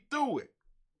see through it.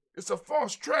 It's a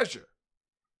false treasure.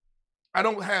 I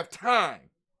don't have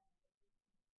time.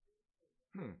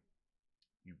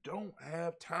 You don't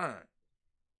have time.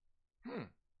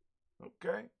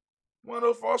 Okay. One of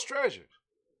those false treasures.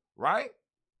 Right?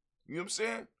 You know what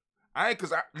I'm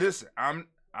saying? Listen, I'm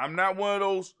not one of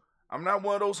those,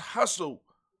 hustle,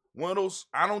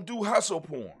 I don't do hustle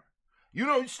porn. You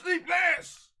know, you sleep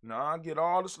less. No, I get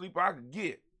all the sleep I can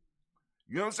get.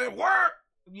 You know what I'm saying? Work.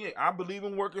 Yeah, I believe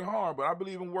in working hard, but I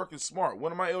believe in working smart.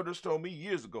 One of my elders told me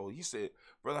years ago, he said,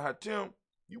 Brother Hatim,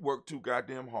 you work too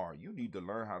goddamn hard. You need to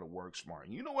learn how to work smart.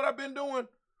 And you know what I've been doing?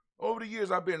 Over the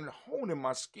years, I've been honing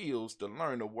my skills to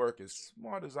learn to work as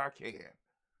smart as I can.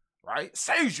 Right?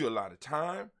 Saves you a lot of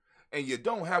time, and you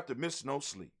don't have to miss no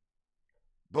sleep.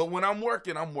 But when I'm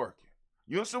working, I'm working.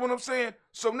 You understand what I'm saying?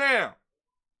 So now,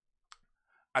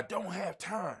 I don't have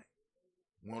time.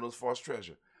 One of those false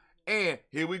treasures. And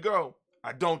here we go.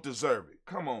 I don't deserve it.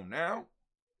 Come on now.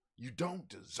 You don't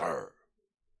deserve.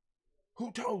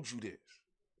 Who told you this?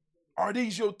 Are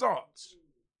these your thoughts?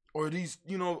 Or are these,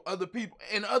 other people?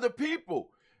 And other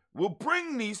people will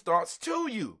bring these thoughts to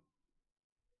you.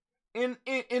 In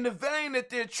the vein that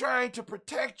they're trying to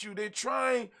protect you, they're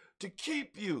trying to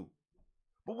keep you.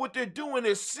 But what they're doing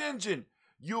is singeing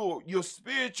your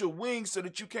spiritual wings so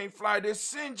that you can't fly. They're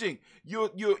singeing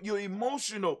your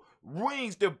emotional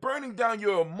wings. They're burning down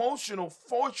your emotional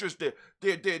fortress.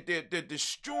 They're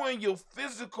destroying your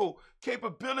physical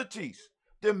capabilities.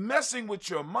 They're messing with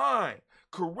your mind,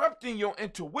 corrupting your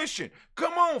intuition.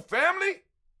 Come on, family.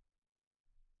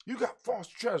 You got false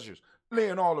treasures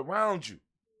laying all around you.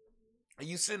 And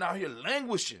you sitting out here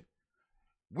languishing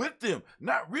with them,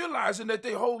 not realizing that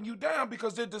they hold you down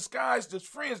because they're disguised as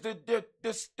friends.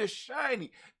 They're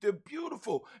shiny, they're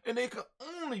beautiful, and they can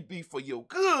only be for your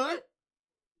good.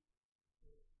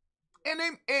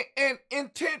 And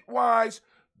intent-wise,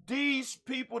 these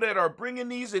people that are bringing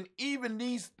these and even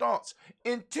these thoughts,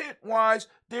 intent-wise,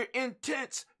 their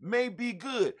intents may be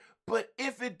good. But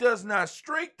if it does not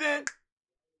strengthen,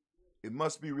 it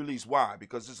must be released. Why?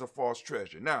 Because it's a false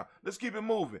treasure. Now, let's keep it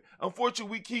moving.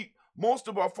 Unfortunately, we keep most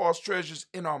of our false treasures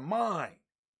in our mind.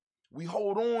 We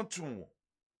hold on to them,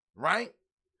 right?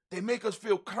 They make us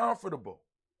feel comfortable.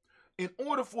 In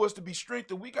order for us to be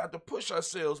strengthened, we got to push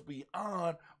ourselves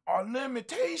beyond our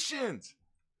limitations.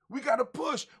 We got to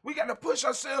push. We got to push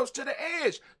ourselves to the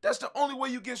edge. That's the only way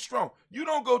you get strong. You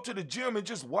don't go to the gym and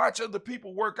just watch other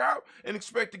people work out and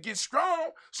expect to get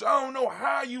strong. So I don't know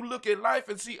how you look at life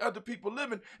and see other people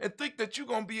living and think that you're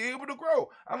going to be able to grow.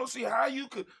 I don't see how you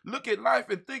could look at life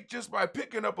and think just by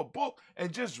picking up a book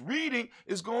and just reading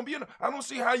is going to be enough. I don't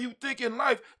see how you think in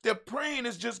life that praying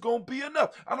is just going to be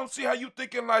enough. I don't see how you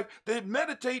think in life that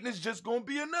meditating is just going to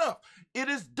be enough. It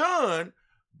is done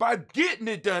by getting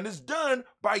it done. It's done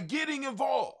by getting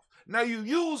involved. Now you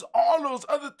use all those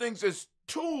other things as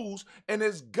tools and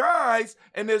as guides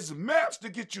and as maps to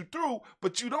get you through,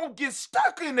 but you don't get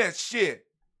stuck in that shit.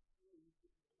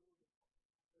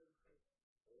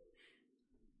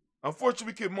 Unfortunately,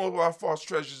 we keep most of our false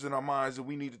treasures in our minds, and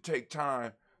we need to take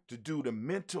time to do a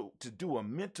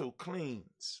mental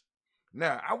cleanse.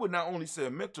 Now, I would not only say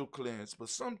a mental cleanse, but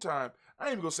sometimes, I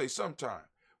ain't even gonna say sometime.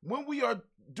 When we are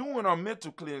doing our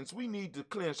mental cleanse, we need to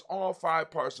cleanse all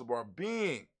 5 parts of our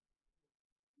being.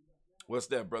 What's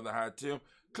that, Brother High Tim?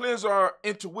 Cleanse our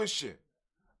intuition,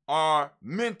 our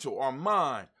mental, our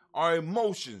mind, our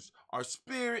emotions, our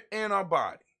spirit, and our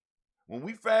body. When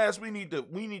we fast, we need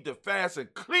to fast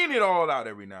and clean it all out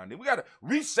every now and then. We got to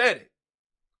reset it.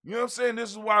 You know what I'm saying?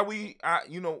 This is why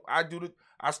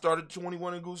I started the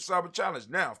 21 and Goose Cyber Challenge.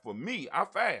 Now, for me, I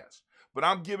fast. But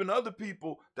I'm giving other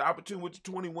people the opportunity with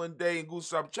the 21-day and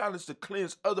Goose Cyber Challenge to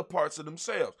cleanse other parts of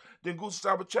themselves. Then Goose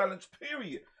Cyber Challenge,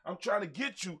 period. I'm trying to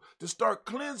get you to start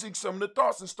cleansing some of the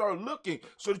thoughts and start looking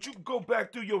so that you can go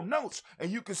back through your notes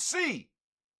and you can see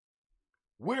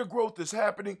where growth is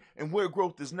happening and where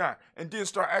growth is not. And then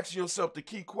start asking yourself the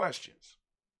key questions.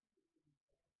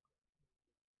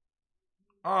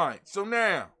 All right, so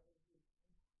now,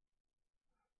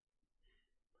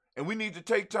 and we need to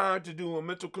take time to do a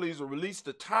mental cleanse or release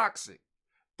the toxic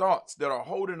thoughts that are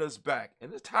holding us back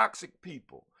and the toxic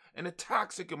people and the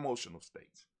toxic emotional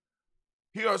states.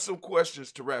 Here are some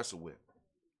questions to wrestle with.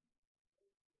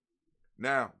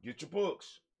 Now, get your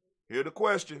books. Here are the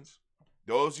questions.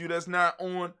 Those of you that's not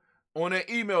on that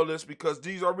email list, because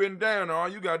these are written down, all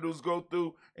you got to do is go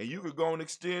through and you could go and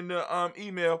extend the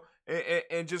email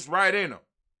and just write in them.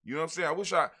 You know what I'm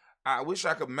saying? I wish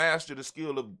I could master the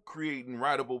skill of creating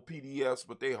writable PDFs,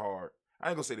 but they hard. I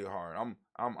ain't gonna say they're hard. I'm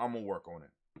gonna work on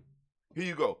it. Here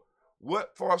you go.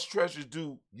 What false treasures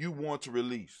do you want to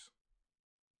release?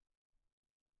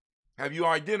 Have you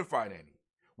identified any?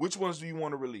 Which ones do you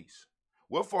want to release?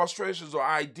 What false treasures or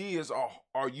ideas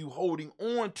are you holding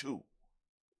on to?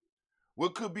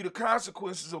 What could be the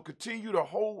consequences of continue to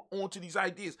hold on to these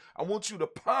ideas? I want you to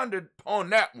ponder on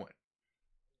that one.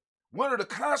 What are the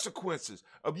consequences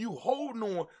of you holding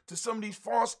on to some of these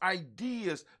false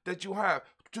ideas that you have,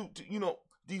 to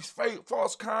these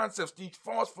false concepts, these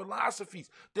false philosophies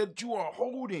that you are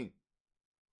holding,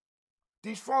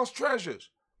 these false treasures?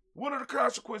 What are the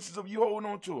consequences of you holding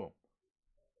on to them?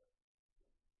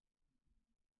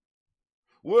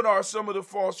 What are some of the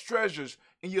false treasures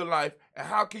in your life, and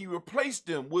how can you replace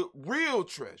them with real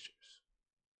treasures,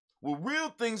 with real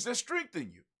things that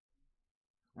strengthen you,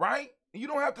 right? You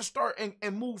don't have to start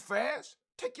and move fast.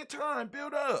 Take your time,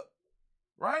 build up,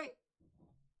 right?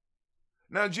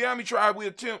 Now, GNJMe Tribe, we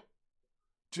attempt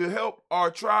to help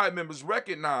our tribe members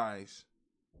recognize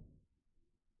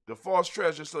the false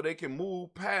treasure so they can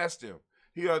move past them.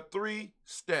 Here are 3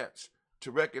 steps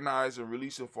to recognize and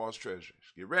releasing false treasures.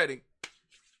 Get ready.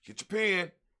 Get your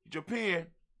pen. Get your pen.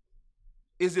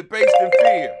 Is it based in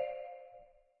fear?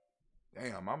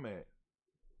 Damn, I'm at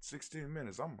 16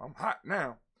 minutes. I'm hot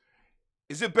now.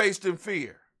 Is it based in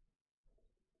fear?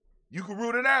 You can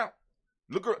root it out.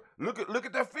 Look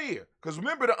at that fear. Because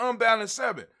remember the unbalanced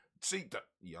 7. See,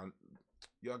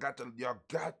 y'all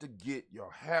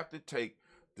have to take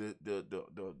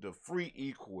the free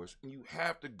e-course, and you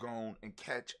have to go on and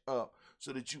catch up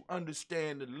so that you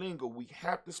understand the lingo. We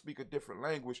have to speak a different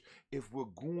language if we're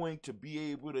going to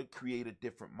be able to create a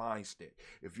different mind state.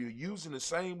 If you're using the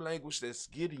same language that's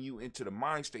getting you into the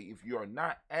mind state, if you are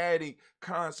not adding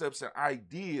concepts and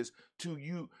ideas to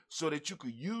you so that you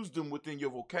could use them within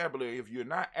your vocabulary, if you're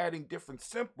not adding different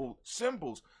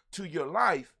symbols to your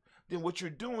life, then what you're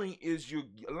doing is you're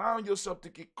allowing yourself to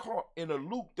get caught in a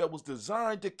loop that was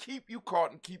designed to keep you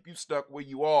caught and keep you stuck where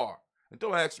you are. And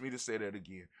don't ask me to say that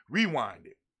again. Rewind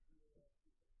it.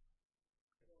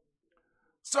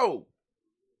 So,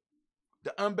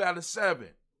 the unbalanced 7.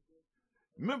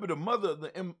 Remember, the mother of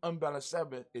the unbalanced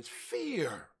 7 is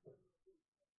fear.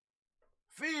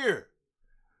 Fear.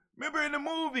 Remember in the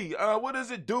movie, what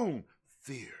is it, Doom?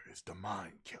 Fear is the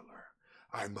mind killer.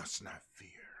 I must not fear.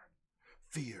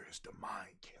 Fear is the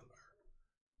mind killer.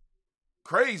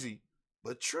 Crazy,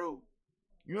 but true.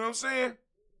 You know what I'm saying?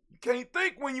 You can't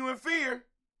think when you're in fear.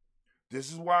 This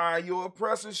is why your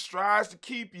oppressor strives to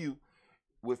keep you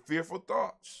with fearful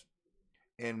thoughts.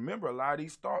 And remember, a lot of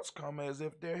these thoughts come as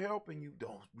if they're helping you.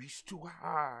 Don't reach too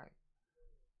high.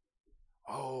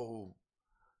 Oh,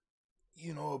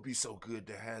 you know, it'd be so good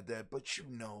to have that, but you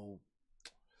know,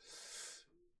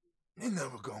 they're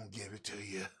never gonna give it to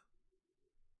you.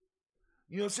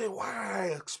 You know what I'm saying?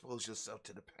 Why expose yourself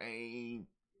to the pain?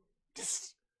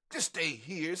 Just stay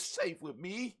here, safe with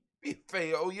me. Be a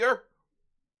failure.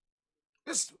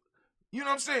 Just, you know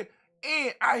what I'm saying?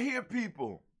 And I hear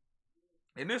people,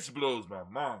 and this blows my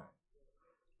mind,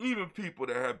 even people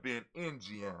that have been in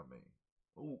GNJMe,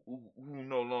 who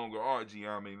no longer are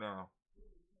GNJMe now,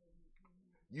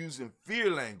 using fear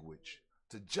language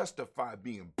to justify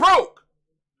being broke.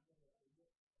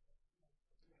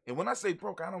 And when I say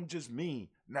broke, I don't just mean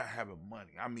not having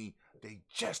money. I mean, they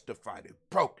justify their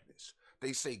brokenness.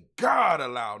 They say God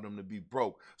allowed them to be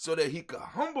broke so that he could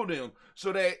humble them,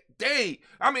 so that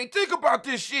think about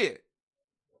this shit.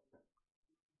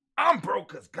 I'm broke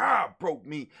because God broke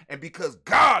me, and because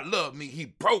God loved me, he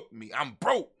broke me. I'm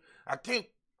broke. I can't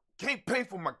pay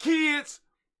for my kids.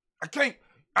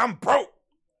 I'm broke.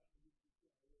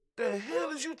 The hell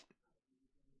is you?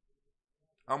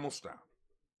 I'm going to stop.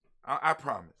 I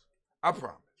promise. I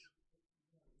promise.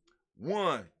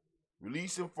 1,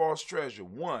 releasing false treasure.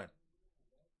 1,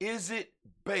 is it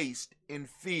based in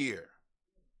fear?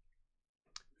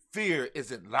 Fear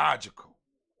isn't logical.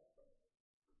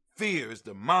 Fear is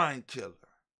the mind killer.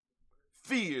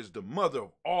 Fear is the mother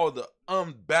of all the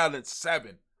unbalanced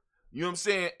 7. You know what I'm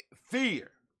saying?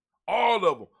 Fear. All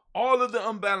of them. All of the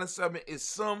unbalanced 7 is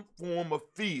some form of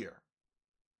fear.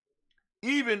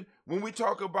 Even when we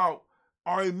talk about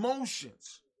our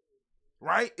emotions,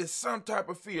 right? It's some type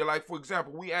of fear. Like, for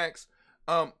example, we asked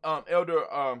Elder,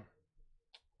 I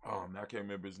can't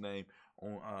remember his name,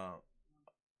 on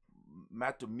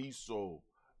Matamiso,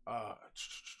 I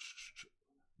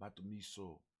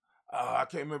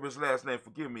can't remember his last name.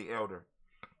 Forgive me, Elder.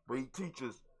 But he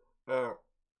teaches the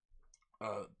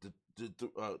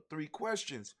 3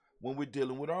 questions when we're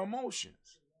dealing with our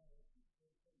emotions.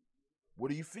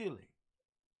 What are you feeling?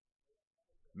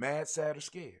 Mad, sad, or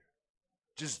scared?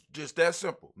 Just that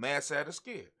simple. Mad, sad, or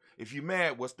scared. If you're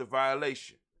mad, what's the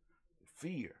violation?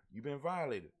 Fear. You've been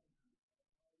violated.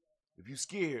 If you're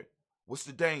scared, what's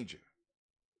the danger?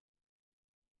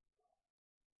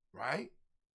 Right?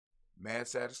 Mad,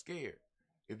 sad, or scared.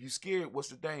 If you're scared, what's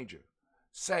the danger?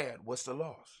 Sad, what's the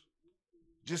loss?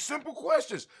 Just simple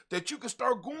questions that you can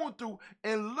start going through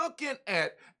and looking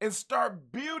at and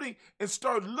start building and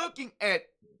start looking at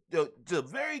the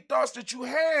very thoughts that you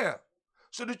have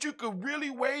so that you can really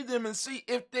weigh them and see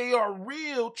if they are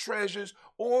real treasures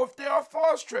or if they are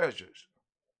false treasures.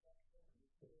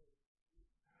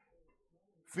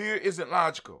 Fear isn't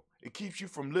logical. It keeps you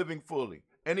from living fully.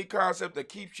 Any concept that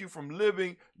keeps you from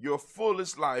living your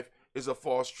fullest life is a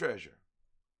false treasure.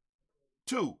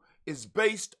 2, it's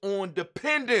based on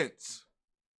dependence.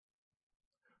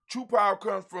 True power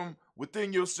comes from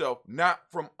within yourself, not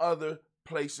from other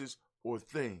places or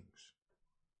things.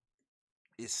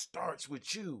 It starts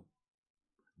with you.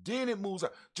 Then it moves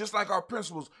out. Just like our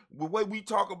principles, the way we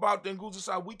talk about the Nguza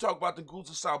side, we talk about the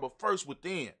Nguza side, but first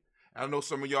within. I know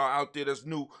some of y'all out there that's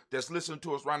new, that's listening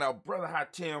to us right now. Brother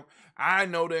Hatim, I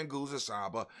know the Nguza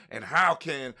Saba, and how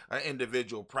can an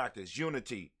individual practice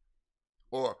unity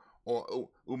or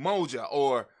umoja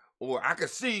or I can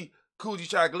see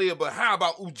Kujichagulia, but how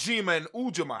about Ujima and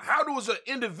Ujima? How does an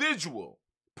individual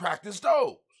practice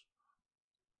those?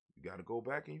 You got to go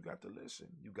back and you got to listen.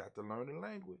 You got to learn the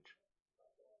language.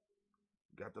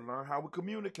 You got to learn how we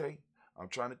communicate. I'm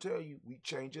trying to tell you, we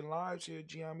changing lives here at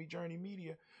GNJMedia Journey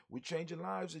Media. We changing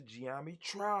lives at GNJMedia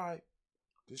Tribe.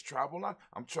 This tribal life.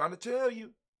 I'm trying to tell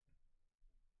you.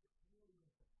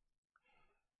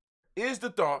 Is the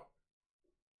thought,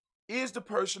 is the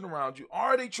person around you,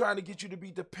 are they trying to get you to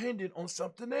be dependent on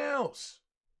something else?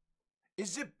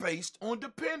 Is it based on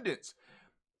dependence?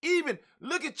 Even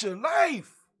look at your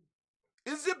life.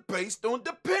 Is it based on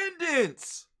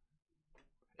dependence?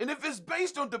 And if it's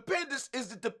based on dependence, is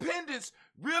the dependence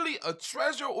really a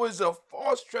treasure or is it a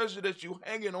false treasure that you're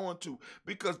hanging on to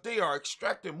because they are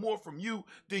extracting more from you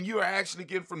than you are actually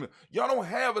getting from them? Y'all don't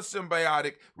have a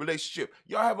symbiotic relationship.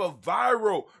 Y'all have a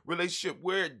viral relationship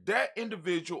where that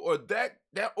individual or that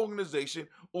organization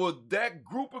or that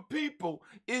group of people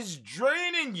is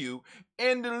draining you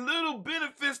and the little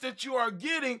benefits that you are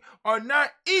getting are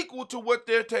not equal to what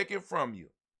they're taking from you.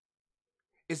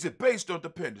 Is it based on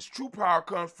dependence? True power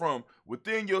comes from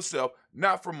within yourself,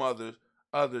 not from others,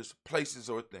 places,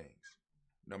 or things.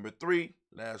 Number 3,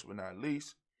 last but not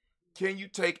least, can you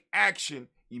take action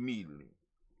immediately?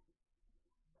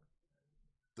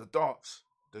 The thoughts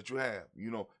that you have,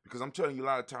 because I'm telling you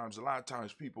a lot of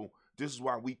times people, this is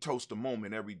why we toast the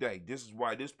moment every day. This is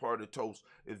why this part of the toast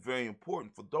is very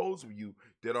important for those of you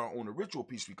that are on the ritual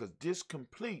piece, because this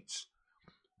completes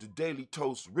the daily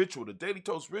toast ritual. The daily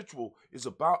toast ritual is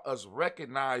about us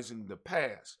recognizing the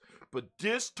past. But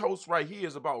this toast right here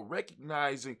is about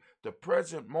recognizing the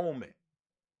present moment.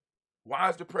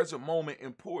 Why is the present moment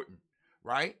important,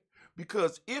 right?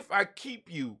 Because if I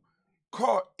keep you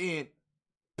caught in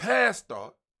past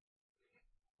thought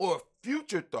or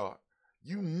future thought,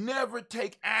 you never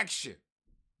take action.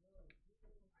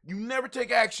 You never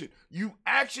take action.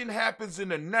 Action happens in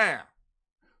the now.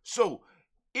 So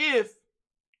if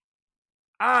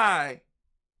I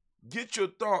get your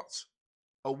thoughts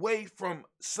away from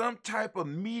some type of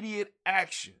immediate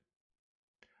action,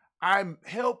 I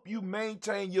help you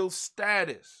maintain your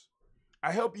status.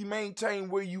 I help you maintain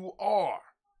where you are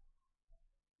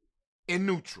in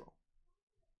neutral.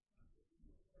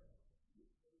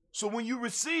 So when you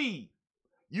receive,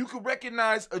 you can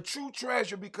recognize a true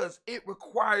treasure because it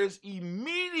requires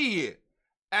immediate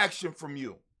action from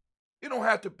you. It don't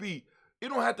have to be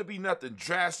nothing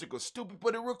drastic or stupid,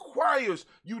 but it requires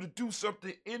you to do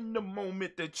something in the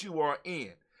moment that you are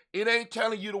in. It ain't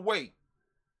telling you to wait.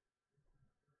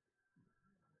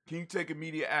 Can you take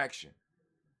immediate action?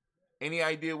 Any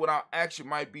idea without action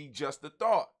might be just a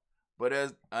thought, but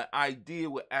as an idea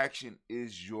with action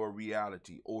is your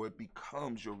reality, or it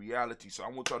becomes your reality. So I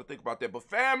want y'all to think about that. But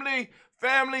family,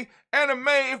 anime,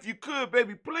 if you could,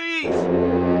 baby, please.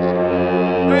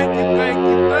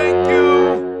 Thank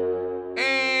you.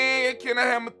 And can I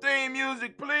have my theme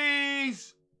music,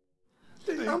 please?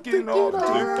 I'm thinking all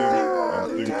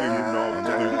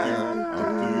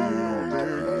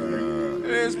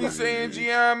As we say in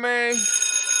GNJMedia,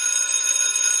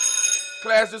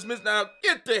 class dismissed. Now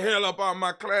get the hell up out of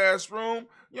my classroom.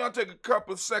 Y'all take a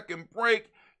couple second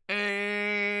break,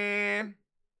 and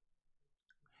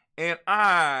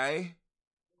I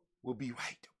will be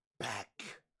right back.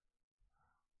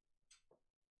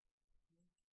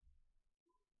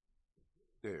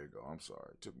 There you go. I'm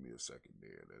sorry. It took me a second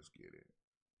there. Let's get it.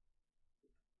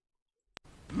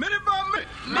 Minute by minute.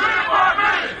 Minute by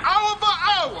minute. Hour by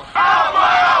hour. Hour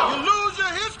by hour. You lose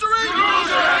your history. You lose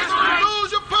your history. You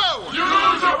lose your power. You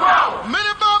lose your power.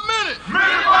 Minute by minute.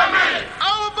 Minute by minute.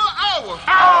 Hour by hour.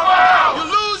 Hour by hour. You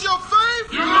lose your faith.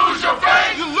 You lose your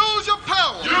faith. You lose your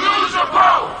power. You lose your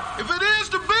power. If it is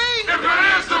to be, If it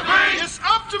is to be, it's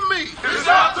up to me. it's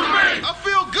up to me. I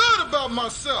feel good about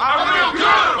myself. I feel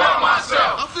good about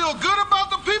myself. I feel good about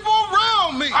the people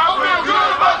around me. I feel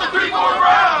good about the people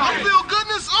around I me. feel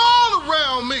goodness all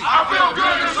around me. I feel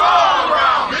goodness all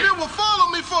around me. And it will follow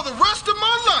me for the rest of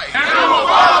my life. And it will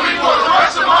follow me for the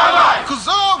rest of my life. Cause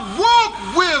I walk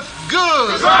with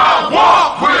good. Cause I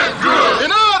walk with good.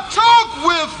 And I talk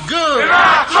with good. And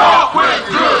I talk with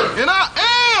good. And I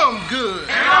am good.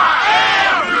 And I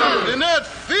am good. And that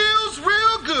feels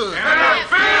real good. And it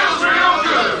feels real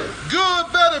good. Good,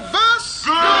 better, best.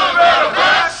 Good, better,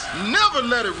 best. Never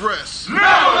let it rest.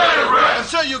 Never let it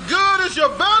rest. Until your good is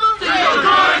your better. Your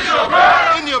good is your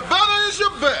better. And your better is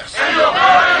your best. And your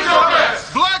better is your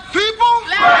best. Black people.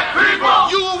 Black people.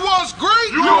 You were once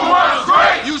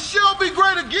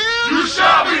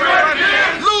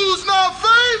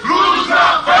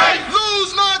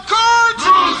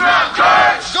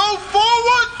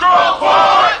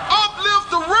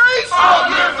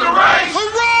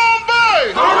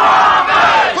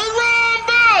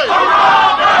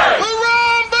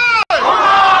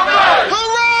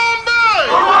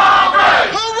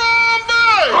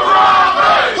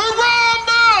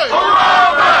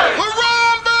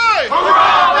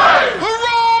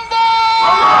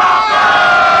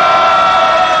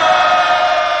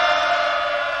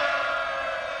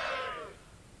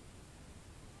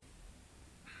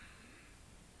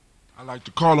like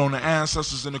to call on the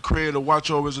ancestors and the Creator to watch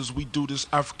over us as we do this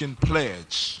African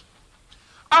pledge.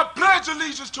 I pledge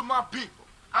allegiance to my people.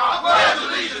 I pledge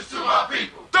allegiance to my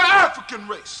people. The African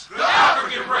race. The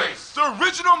African race. The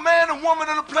original man and woman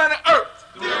of the planet Earth.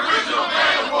 The original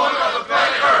man and woman of the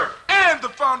planet Earth. And the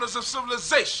founders of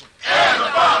civilization. And the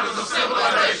founders of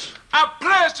civilization. I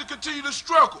pledge to continue to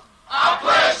struggle. I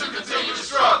pledge to continue to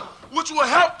struggle. Which will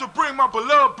help to bring my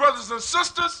beloved brothers and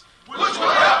sisters. Which will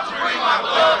help to bring my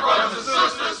beloved brothers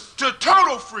and sisters. To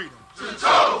total freedom. To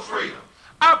total freedom.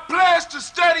 I pledge to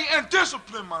study and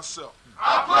discipline myself.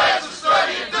 I pledge to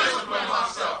study and discipline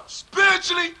myself.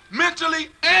 Spiritually, mentally,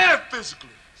 and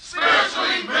physically.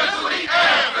 Spiritually, mentally,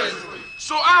 and physically.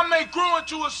 So I may grow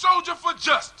into a soldier for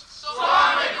justice. So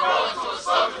I may grow into a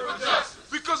soldier for justice.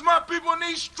 Because my people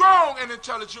need strong and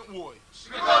intelligent warriors.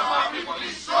 Because my people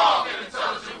need strong and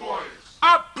intelligent warriors.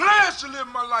 I pledge to live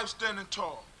my life standing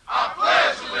tall. I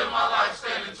pledge to live my life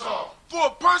standing tall. For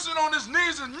a person on his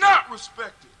knees is not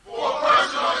respected. For a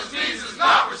person on his knees is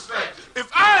not respected.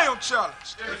 If I am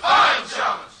challenged,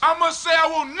 I must say I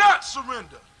will not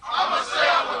surrender. I must say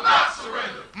I will not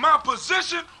surrender. My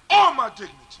position or my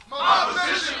dignity. My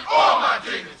position or my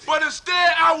dignity. But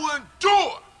instead I will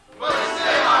endure. But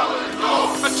instead I will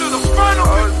endure. Until the final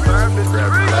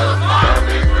victory.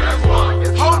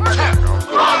 Hope tap.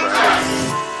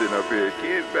 Sitting up here,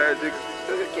 Kid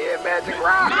Magic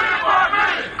rock.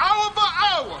 Hour by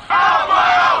hour. Hour by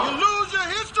hour. You lose your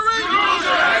history. You lose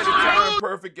your history.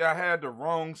 Perfect. I had the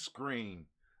wrong screen.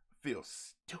 Feel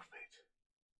stupid.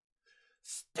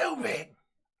 Stupid.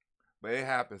 But it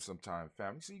happens sometimes,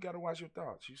 family. See, you got to watch your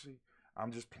thoughts. You see,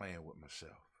 I'm just playing with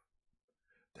myself.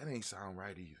 That ain't sound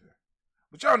right either.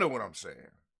 But y'all know what I'm saying.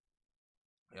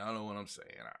 Y'all know what I'm saying.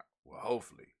 Well,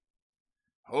 hopefully.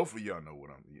 Hopefully y'all know what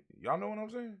y'all know what I'm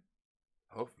saying?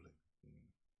 Hopefully.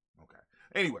 Okay.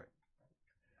 Anyway,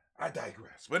 I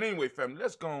digress. But anyway, family,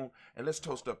 let's go on and let's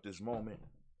toast up this moment,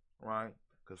 right?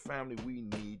 Because, family, we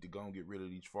need to go and get rid of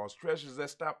these false treasures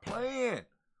that stop playing.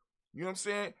 You know what I'm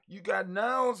saying? You got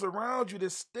nouns around you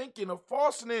that's stinking of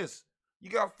falseness. You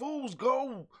got fool's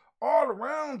gold all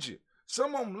around you.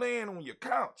 Some of them laying on your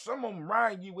couch. Some of them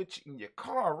riding you with you in your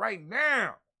car right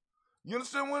now. You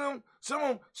understand what I'm? Some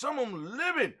of them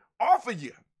living off of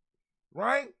you.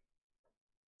 Right?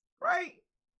 Right?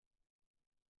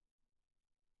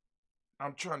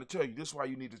 I'm trying to tell you, this is why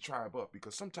you need to tribe up,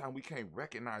 because sometimes we can't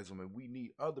recognize them and we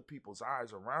need other people's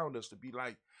eyes around us to be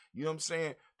like, you know what I'm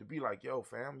saying? To be like, yo,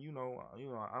 fam, you know,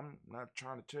 I'm not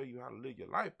trying to tell you how to live your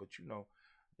life, but it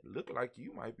look like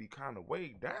you might be kind of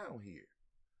way down here.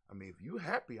 I mean, if you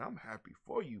happy, I'm happy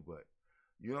for you, but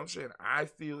you know what I'm saying? I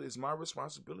feel it's my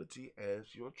responsibility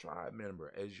as your tribe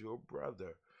member, as your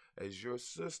brother, as your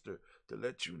sister, to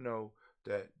let you know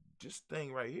that this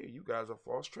thing right here, you guys are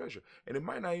false treasure. And it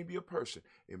might not even be a person.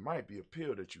 It might be a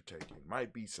pill that you take. It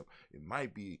might be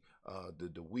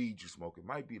the weed you smoke. It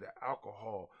might be the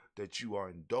alcohol that you are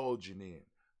indulging in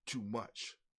too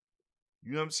much.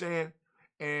 You know what I'm saying?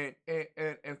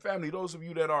 And family, those of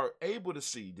you that are able to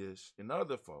see this and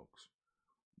other folks,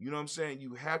 you know what I'm saying?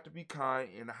 You have to be kind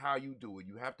in how you do it.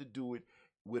 You have to do it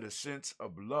with a sense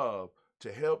of love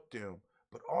to help them,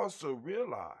 but also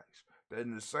realize that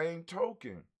in the same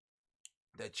token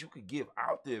that you could give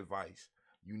out the advice,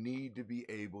 you need to be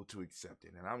able to accept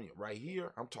it. And I mean, right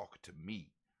here, I'm talking to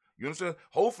me. You understand?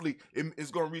 Hopefully,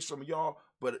 it's going to reach some of y'all,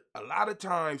 but a lot of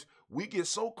times we get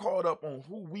so caught up on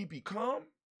who we become,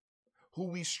 who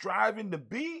we striving to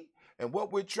be, and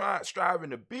what we're striving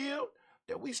to build,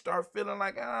 that we start feeling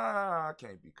like, I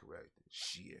can't be corrected.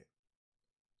 Shit.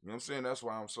 You know what I'm saying? That's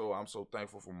why I'm so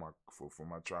thankful for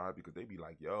my tribe, because they be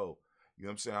like, yo, you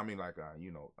know what I'm saying? I mean, like,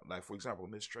 like, for example,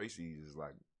 Miss Tracy is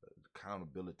like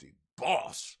accountability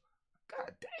boss.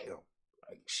 God damn.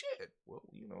 Like, shit. Well,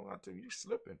 I tell you, you're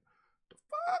slipping. The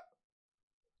fuck?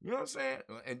 You know what I'm saying?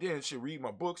 And then she'll read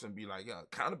my books and be like,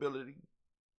 accountability.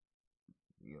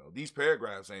 These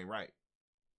paragraphs ain't right.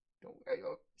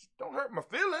 Don't hurt my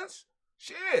feelings.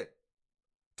 Shit.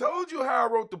 Told you how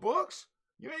I wrote the books.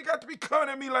 You ain't got to be coming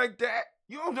at me like that.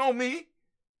 You don't know me.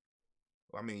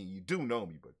 I mean, you do know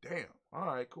me, but damn. All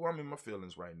right, cool. I'm in my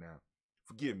feelings right now.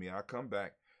 Forgive me. I'll come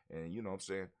back and you know what I'm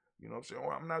saying? Oh,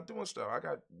 I'm not doing stuff.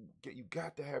 You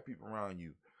got to have people around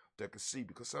you that can see,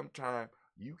 because sometimes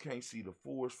you can't see the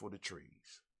forest for the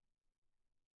trees.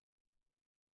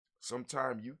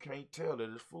 Sometimes you can't tell that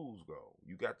it's fool's gold.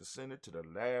 You got to send it to the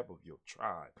lab of your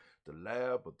tribe, the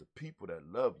lab of the people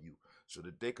that love you, so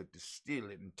that they could distill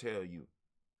it and tell you,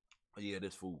 oh, yeah,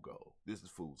 this fool's gold. This is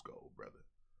fool's gold, brother.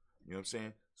 You know what I'm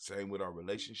saying? Same with our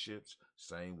relationships,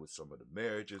 same with some of the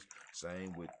marriages,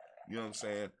 same with, you know what I'm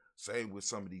saying? Same with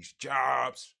some of these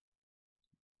jobs.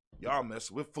 Y'all mess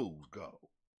with fools gold.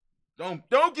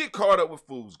 Don't get caught up with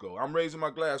fools gold. I'm raising my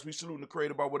glass. We saluting the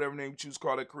creator by whatever name we choose to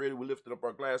call that creator. We lifting up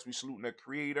our glass. We saluting that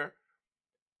creator.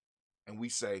 And we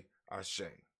say, Ashe.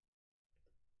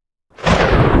 For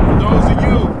those of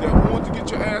you that want to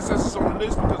get your ancestors on the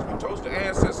list, because we toast the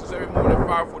ancestors every morning at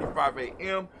 5:45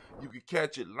 a.m., you can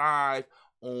catch it live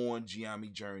on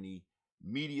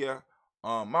GNJMedia.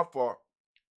 My fault.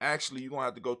 Actually, you're going to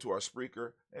have to go to our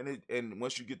Spreaker. And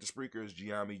once you get the Spreaker, it's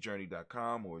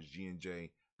GNJMedia.support or it's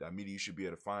GNJ.media. You should be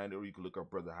able to find it. Or you can look up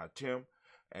Brother Hatim.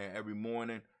 And every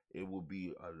morning, it will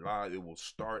be live. It will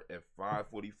start at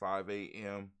 5:45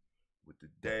 a.m. with the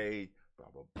day, blah,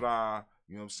 blah, blah.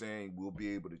 You know what I'm saying? We'll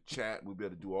be able to chat. We'll be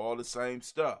able to do all the same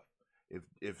stuff.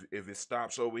 If it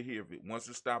stops over here, once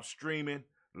it stops streaming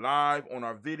live on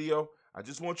our video, I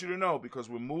just want you to know, because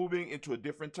we're moving into a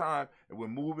different time and we're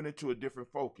moving into a different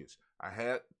focus. I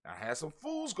had some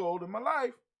fool's gold in my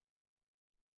life.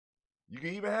 You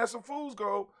can even have some fool's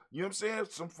gold. You know what I'm saying?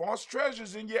 Some false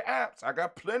treasures in your apps. I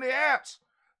got plenty of apps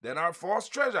that are false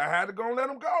treasure. I had to go and let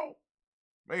them go.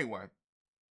 Anyway,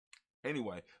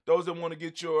 those that want to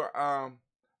get your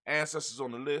ancestors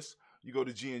on the list, you go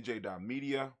to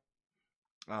GNJ.media.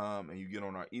 And you get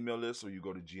on our email list, or you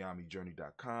go to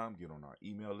gye-nyame.support, get on our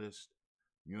email list.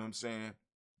 You know what I'm saying?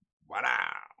 Wow.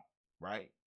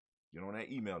 Right? Get on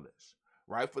that email list.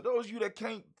 Right? For those of you that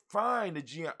can't find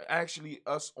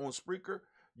us on Spreaker,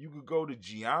 you could go to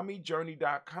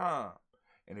gye-nyame.support.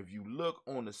 And if you look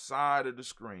on the side of the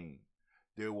screen,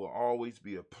 there will always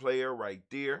be a player right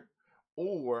there.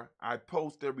 Or I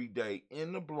post every day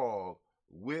in the blog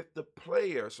with the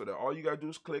player, so that all you gotta do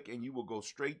is click and you will go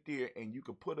straight there, and you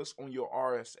can put us on your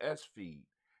RSS feed.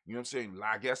 You know what I'm saying?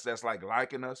 I guess that's like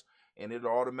liking us, and it'll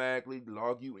automatically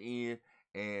log you in,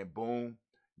 and boom,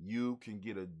 you can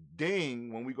get a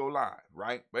ding when we go live,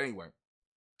 right? But anyway,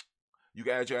 you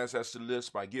can add your ancestors to the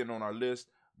list by getting on our list,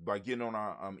 by getting on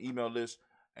our email list.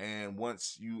 And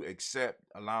once you accept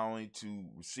allowing to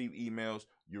receive emails,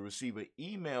 you'll receive an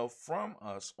email from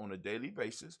us on a daily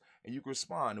basis, and you can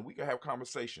respond, and we can have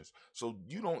conversations. So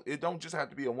it don't just have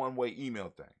to be a one-way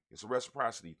email thing. It's a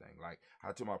reciprocity thing. Like,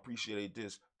 Hatim, I appreciate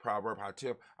this proverb.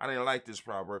 Hatim, I didn't like this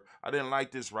proverb. I didn't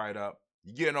like this write-up.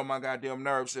 You're getting on my goddamn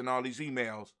nerves in all these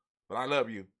emails, but I love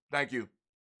you. Thank you.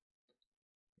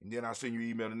 And then I'll send you an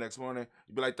email the next morning.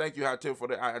 You'll be like, thank you, Hatim, for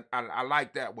that. I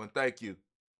like that one. Thank you.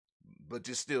 But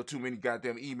there's still too many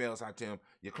goddamn emails, Hatim.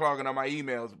 You're clogging on my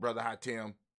emails, Brother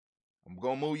Hatim. I'm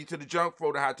going to move you to the junk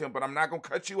folder, Hatim, but I'm not going to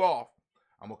cut you off.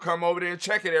 I'm going to come over there and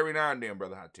check it every now and then,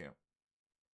 Brother Hatim.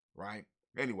 Right?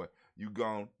 Anyway, we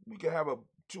can have a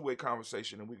two-way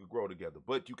conversation and we can grow together.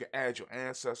 But you can add your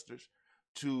ancestors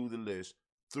to the list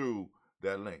through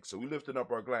that link. So we lifting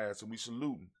up our glass and we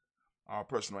saluting our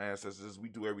personal ancestors as we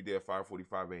do every day at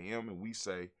 5:45 a.m. and we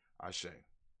say, Ashe.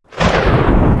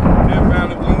 Then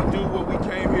finally, we do what we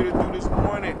came here to do this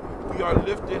morning. We are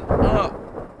lifting up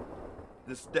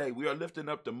this day. We are lifting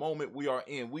up the moment we are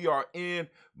in. We are in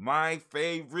my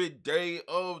favorite day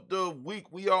of the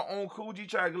week. We are on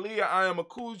Kujichagulia. I am a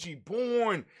Kuji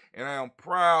born, and I am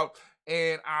proud.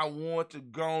 And I want to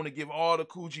go on and give all the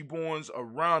Kuji borns a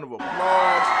round of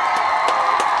applause.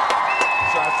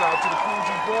 Shouts out to the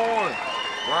Kuji born,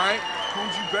 right?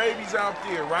 Kuji babies out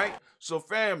there, right? So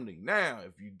family, now,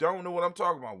 if you don't know what I'm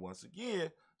talking about, once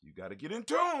again, you got to get in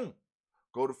tune.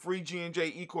 Go to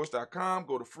FreeGNJecourse.com.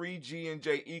 Go to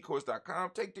FreeGNJecourse.com.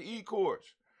 Take the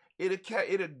e-course.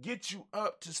 It'll get you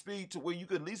up to speed to where you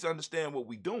can at least understand what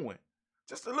we're doing.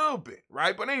 Just a little bit,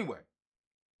 right? But anyway,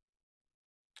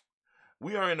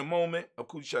 we are in the moment of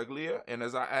Kujichagulia, and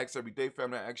as I ask every day,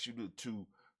 family, I ask you to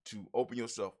open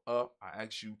yourself up. I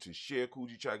ask you to share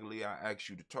Kujichagulia. I ask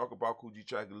you to talk about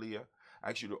Kujichagulia. I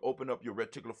ask you to open up your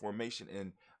reticular formation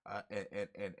and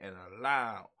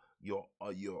allow your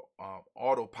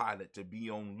autopilot to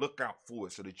be on lookout for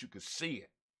it so that you can see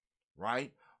it,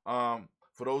 right?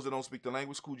 For those that don't speak the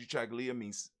language, Kujichagulia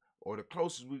means, or the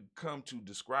closest we come to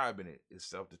describing it is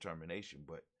self-determination,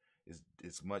 but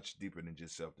it's much deeper than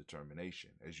just self-determination,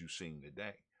 as you've seen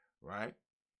today, right?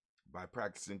 By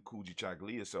practicing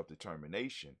Kujichagulia,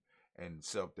 self-determination and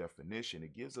self-definition,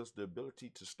 it gives us the ability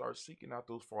to start seeking out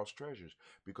those false treasures.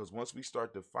 Because once we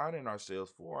start defining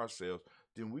ourselves for ourselves,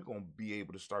 then we're going to be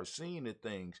able to start seeing the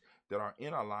things that are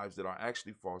in our lives that are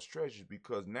actually false treasures,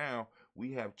 because now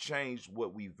we have changed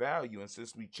what we value. And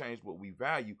since we changed what we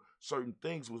value, certain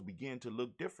things will begin to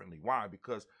look differently. Why?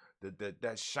 Because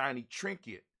that shiny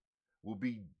trinket will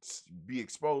be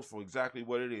exposed for exactly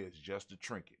what it is, just a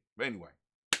trinket. But anyway,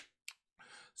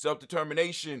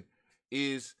 self-determination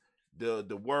is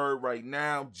the word right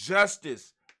now.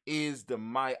 Justice is the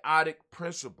meiotic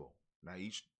principle. Now,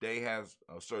 each day has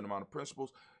a certain amount of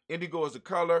principles. Indigo is the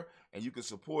color, and you can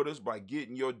support us by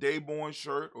getting your Dayborn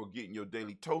shirt or getting your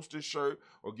Daily Toaster shirt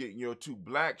or getting your 2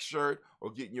 Black shirt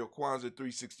or getting your Kwanzaa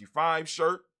 365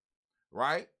 shirt,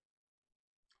 right?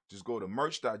 Just go to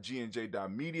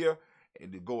merch.GNJ.media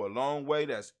and to go a long way.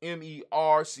 That's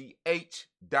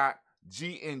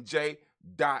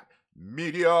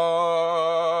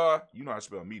merch.GNJ.media. You know how to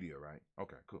spell media, right?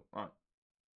 Okay, cool. All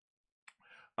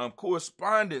right.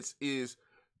 Correspondence is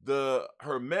the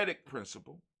Hermetic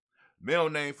principle. Male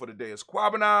name for the day is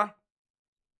Kwabena.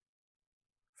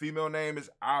 Female name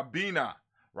is Abina,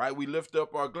 right? We lift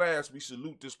up our glass. We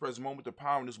salute this present moment, the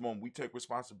power in this moment. We take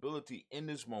responsibility in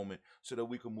this moment so that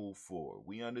we can move forward.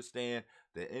 We understand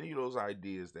that any of those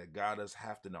ideas that got us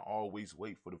having to always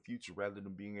wait for the future rather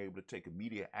than being able to take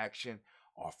immediate action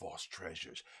are false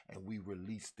treasures, and we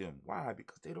release them. Why?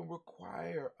 Because they don't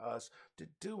require us to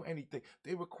do anything.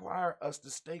 They require us to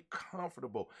stay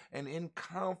comfortable, and in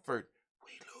comfort,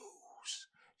 we lose.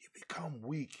 You become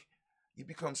weak. You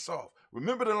become soft.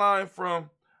 Remember the line from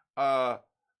the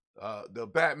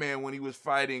Batman when he was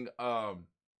fighting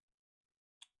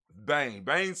Bane.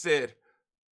 Bane said,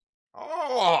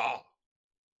 "Oh,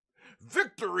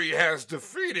 victory has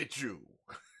defeated you."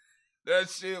 That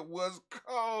shit was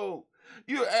cold.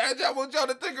 I want y'all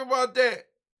to think about that.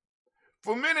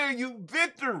 For many of you,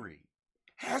 victory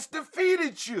has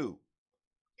defeated you.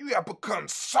 You have become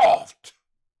soft.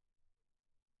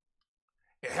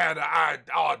 It had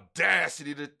the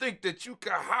audacity to think that you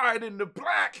could hide in the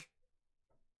black.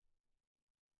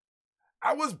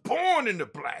 I was born in the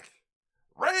black,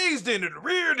 raised in it,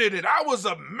 reared in it. I was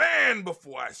a man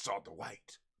before I saw the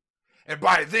white. And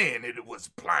by then, it was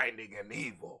blinding and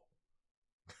evil.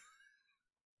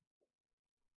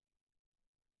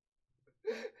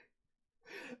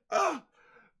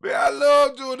 Man, I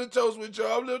love doing the toast with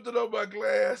y'all. I'm lifting up my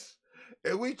glass,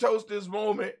 and we toast this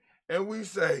moment, and we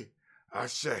say,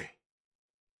 Ashe.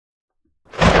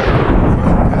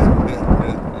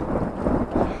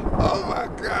 Oh my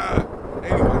God.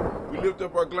 Anyway, we lift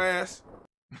up our glass.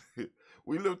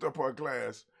 We lift up our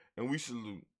glass, and we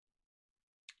salute.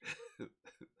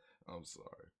 I'm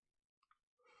sorry.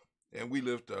 And we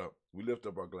lift up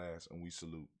our glass, and we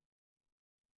salute.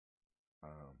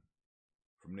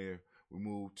 From there, we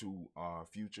move to our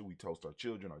future. We toast our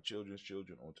children's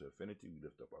children onto infinity. We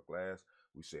lift up our glass.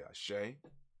 We say Ashe.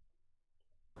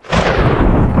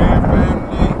 Man,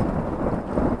 family,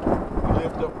 we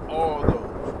lift up all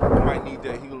those who might need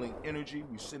that healing energy.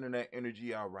 We sending that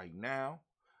energy out right now.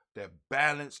 That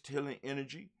balanced healing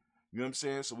energy. You know what I'm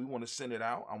saying? So we want to send it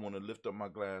out. I want to lift up my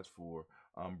glass for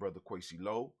Brother Kwesi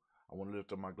Lowe. I want to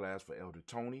lift up my glass for Elder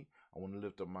Tony. I want to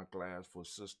lift up my glass for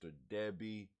Sister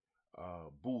Debbie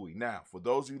Bowie. Now, for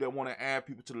those of you that want to add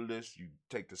people to the list, you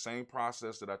take the same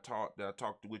process that I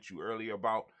talked with you earlier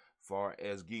about, as far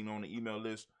as getting on the email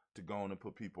list, to go on and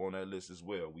put people on that list as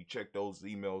well. We check those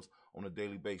emails on a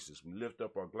daily basis. We lift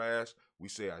up our glass. We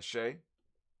say Ashe.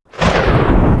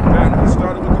 Now, we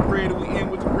started with the creator. We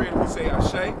end with the creator. We say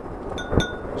Ashe.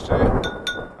 Ashe.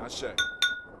 Ashe.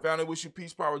 Family, wish you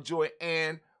peace, power, joy,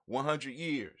 and 100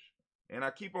 years. And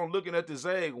I keep on looking at this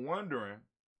egg wondering,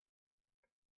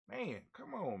 man,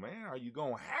 come on, man. Are you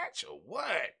going to hatch or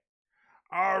what?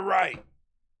 All right.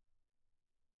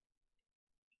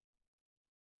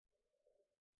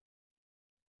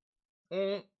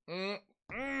 Thank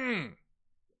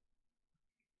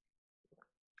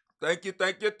you.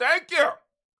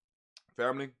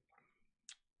 Family,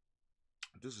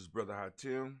 this is Brother Hot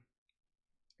Tim,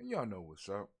 and y'all know what's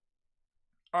up.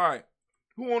 All right.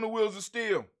 Who on the wheels of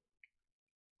steel?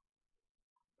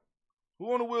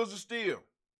 Who on the wheels of steel?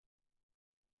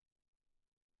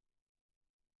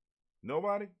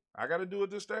 Nobody? I got to do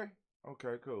it this day?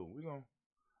 Okay, cool.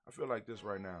 I feel like this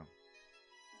right now.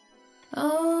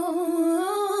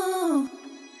 Oh,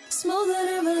 smoother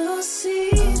than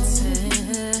velocity.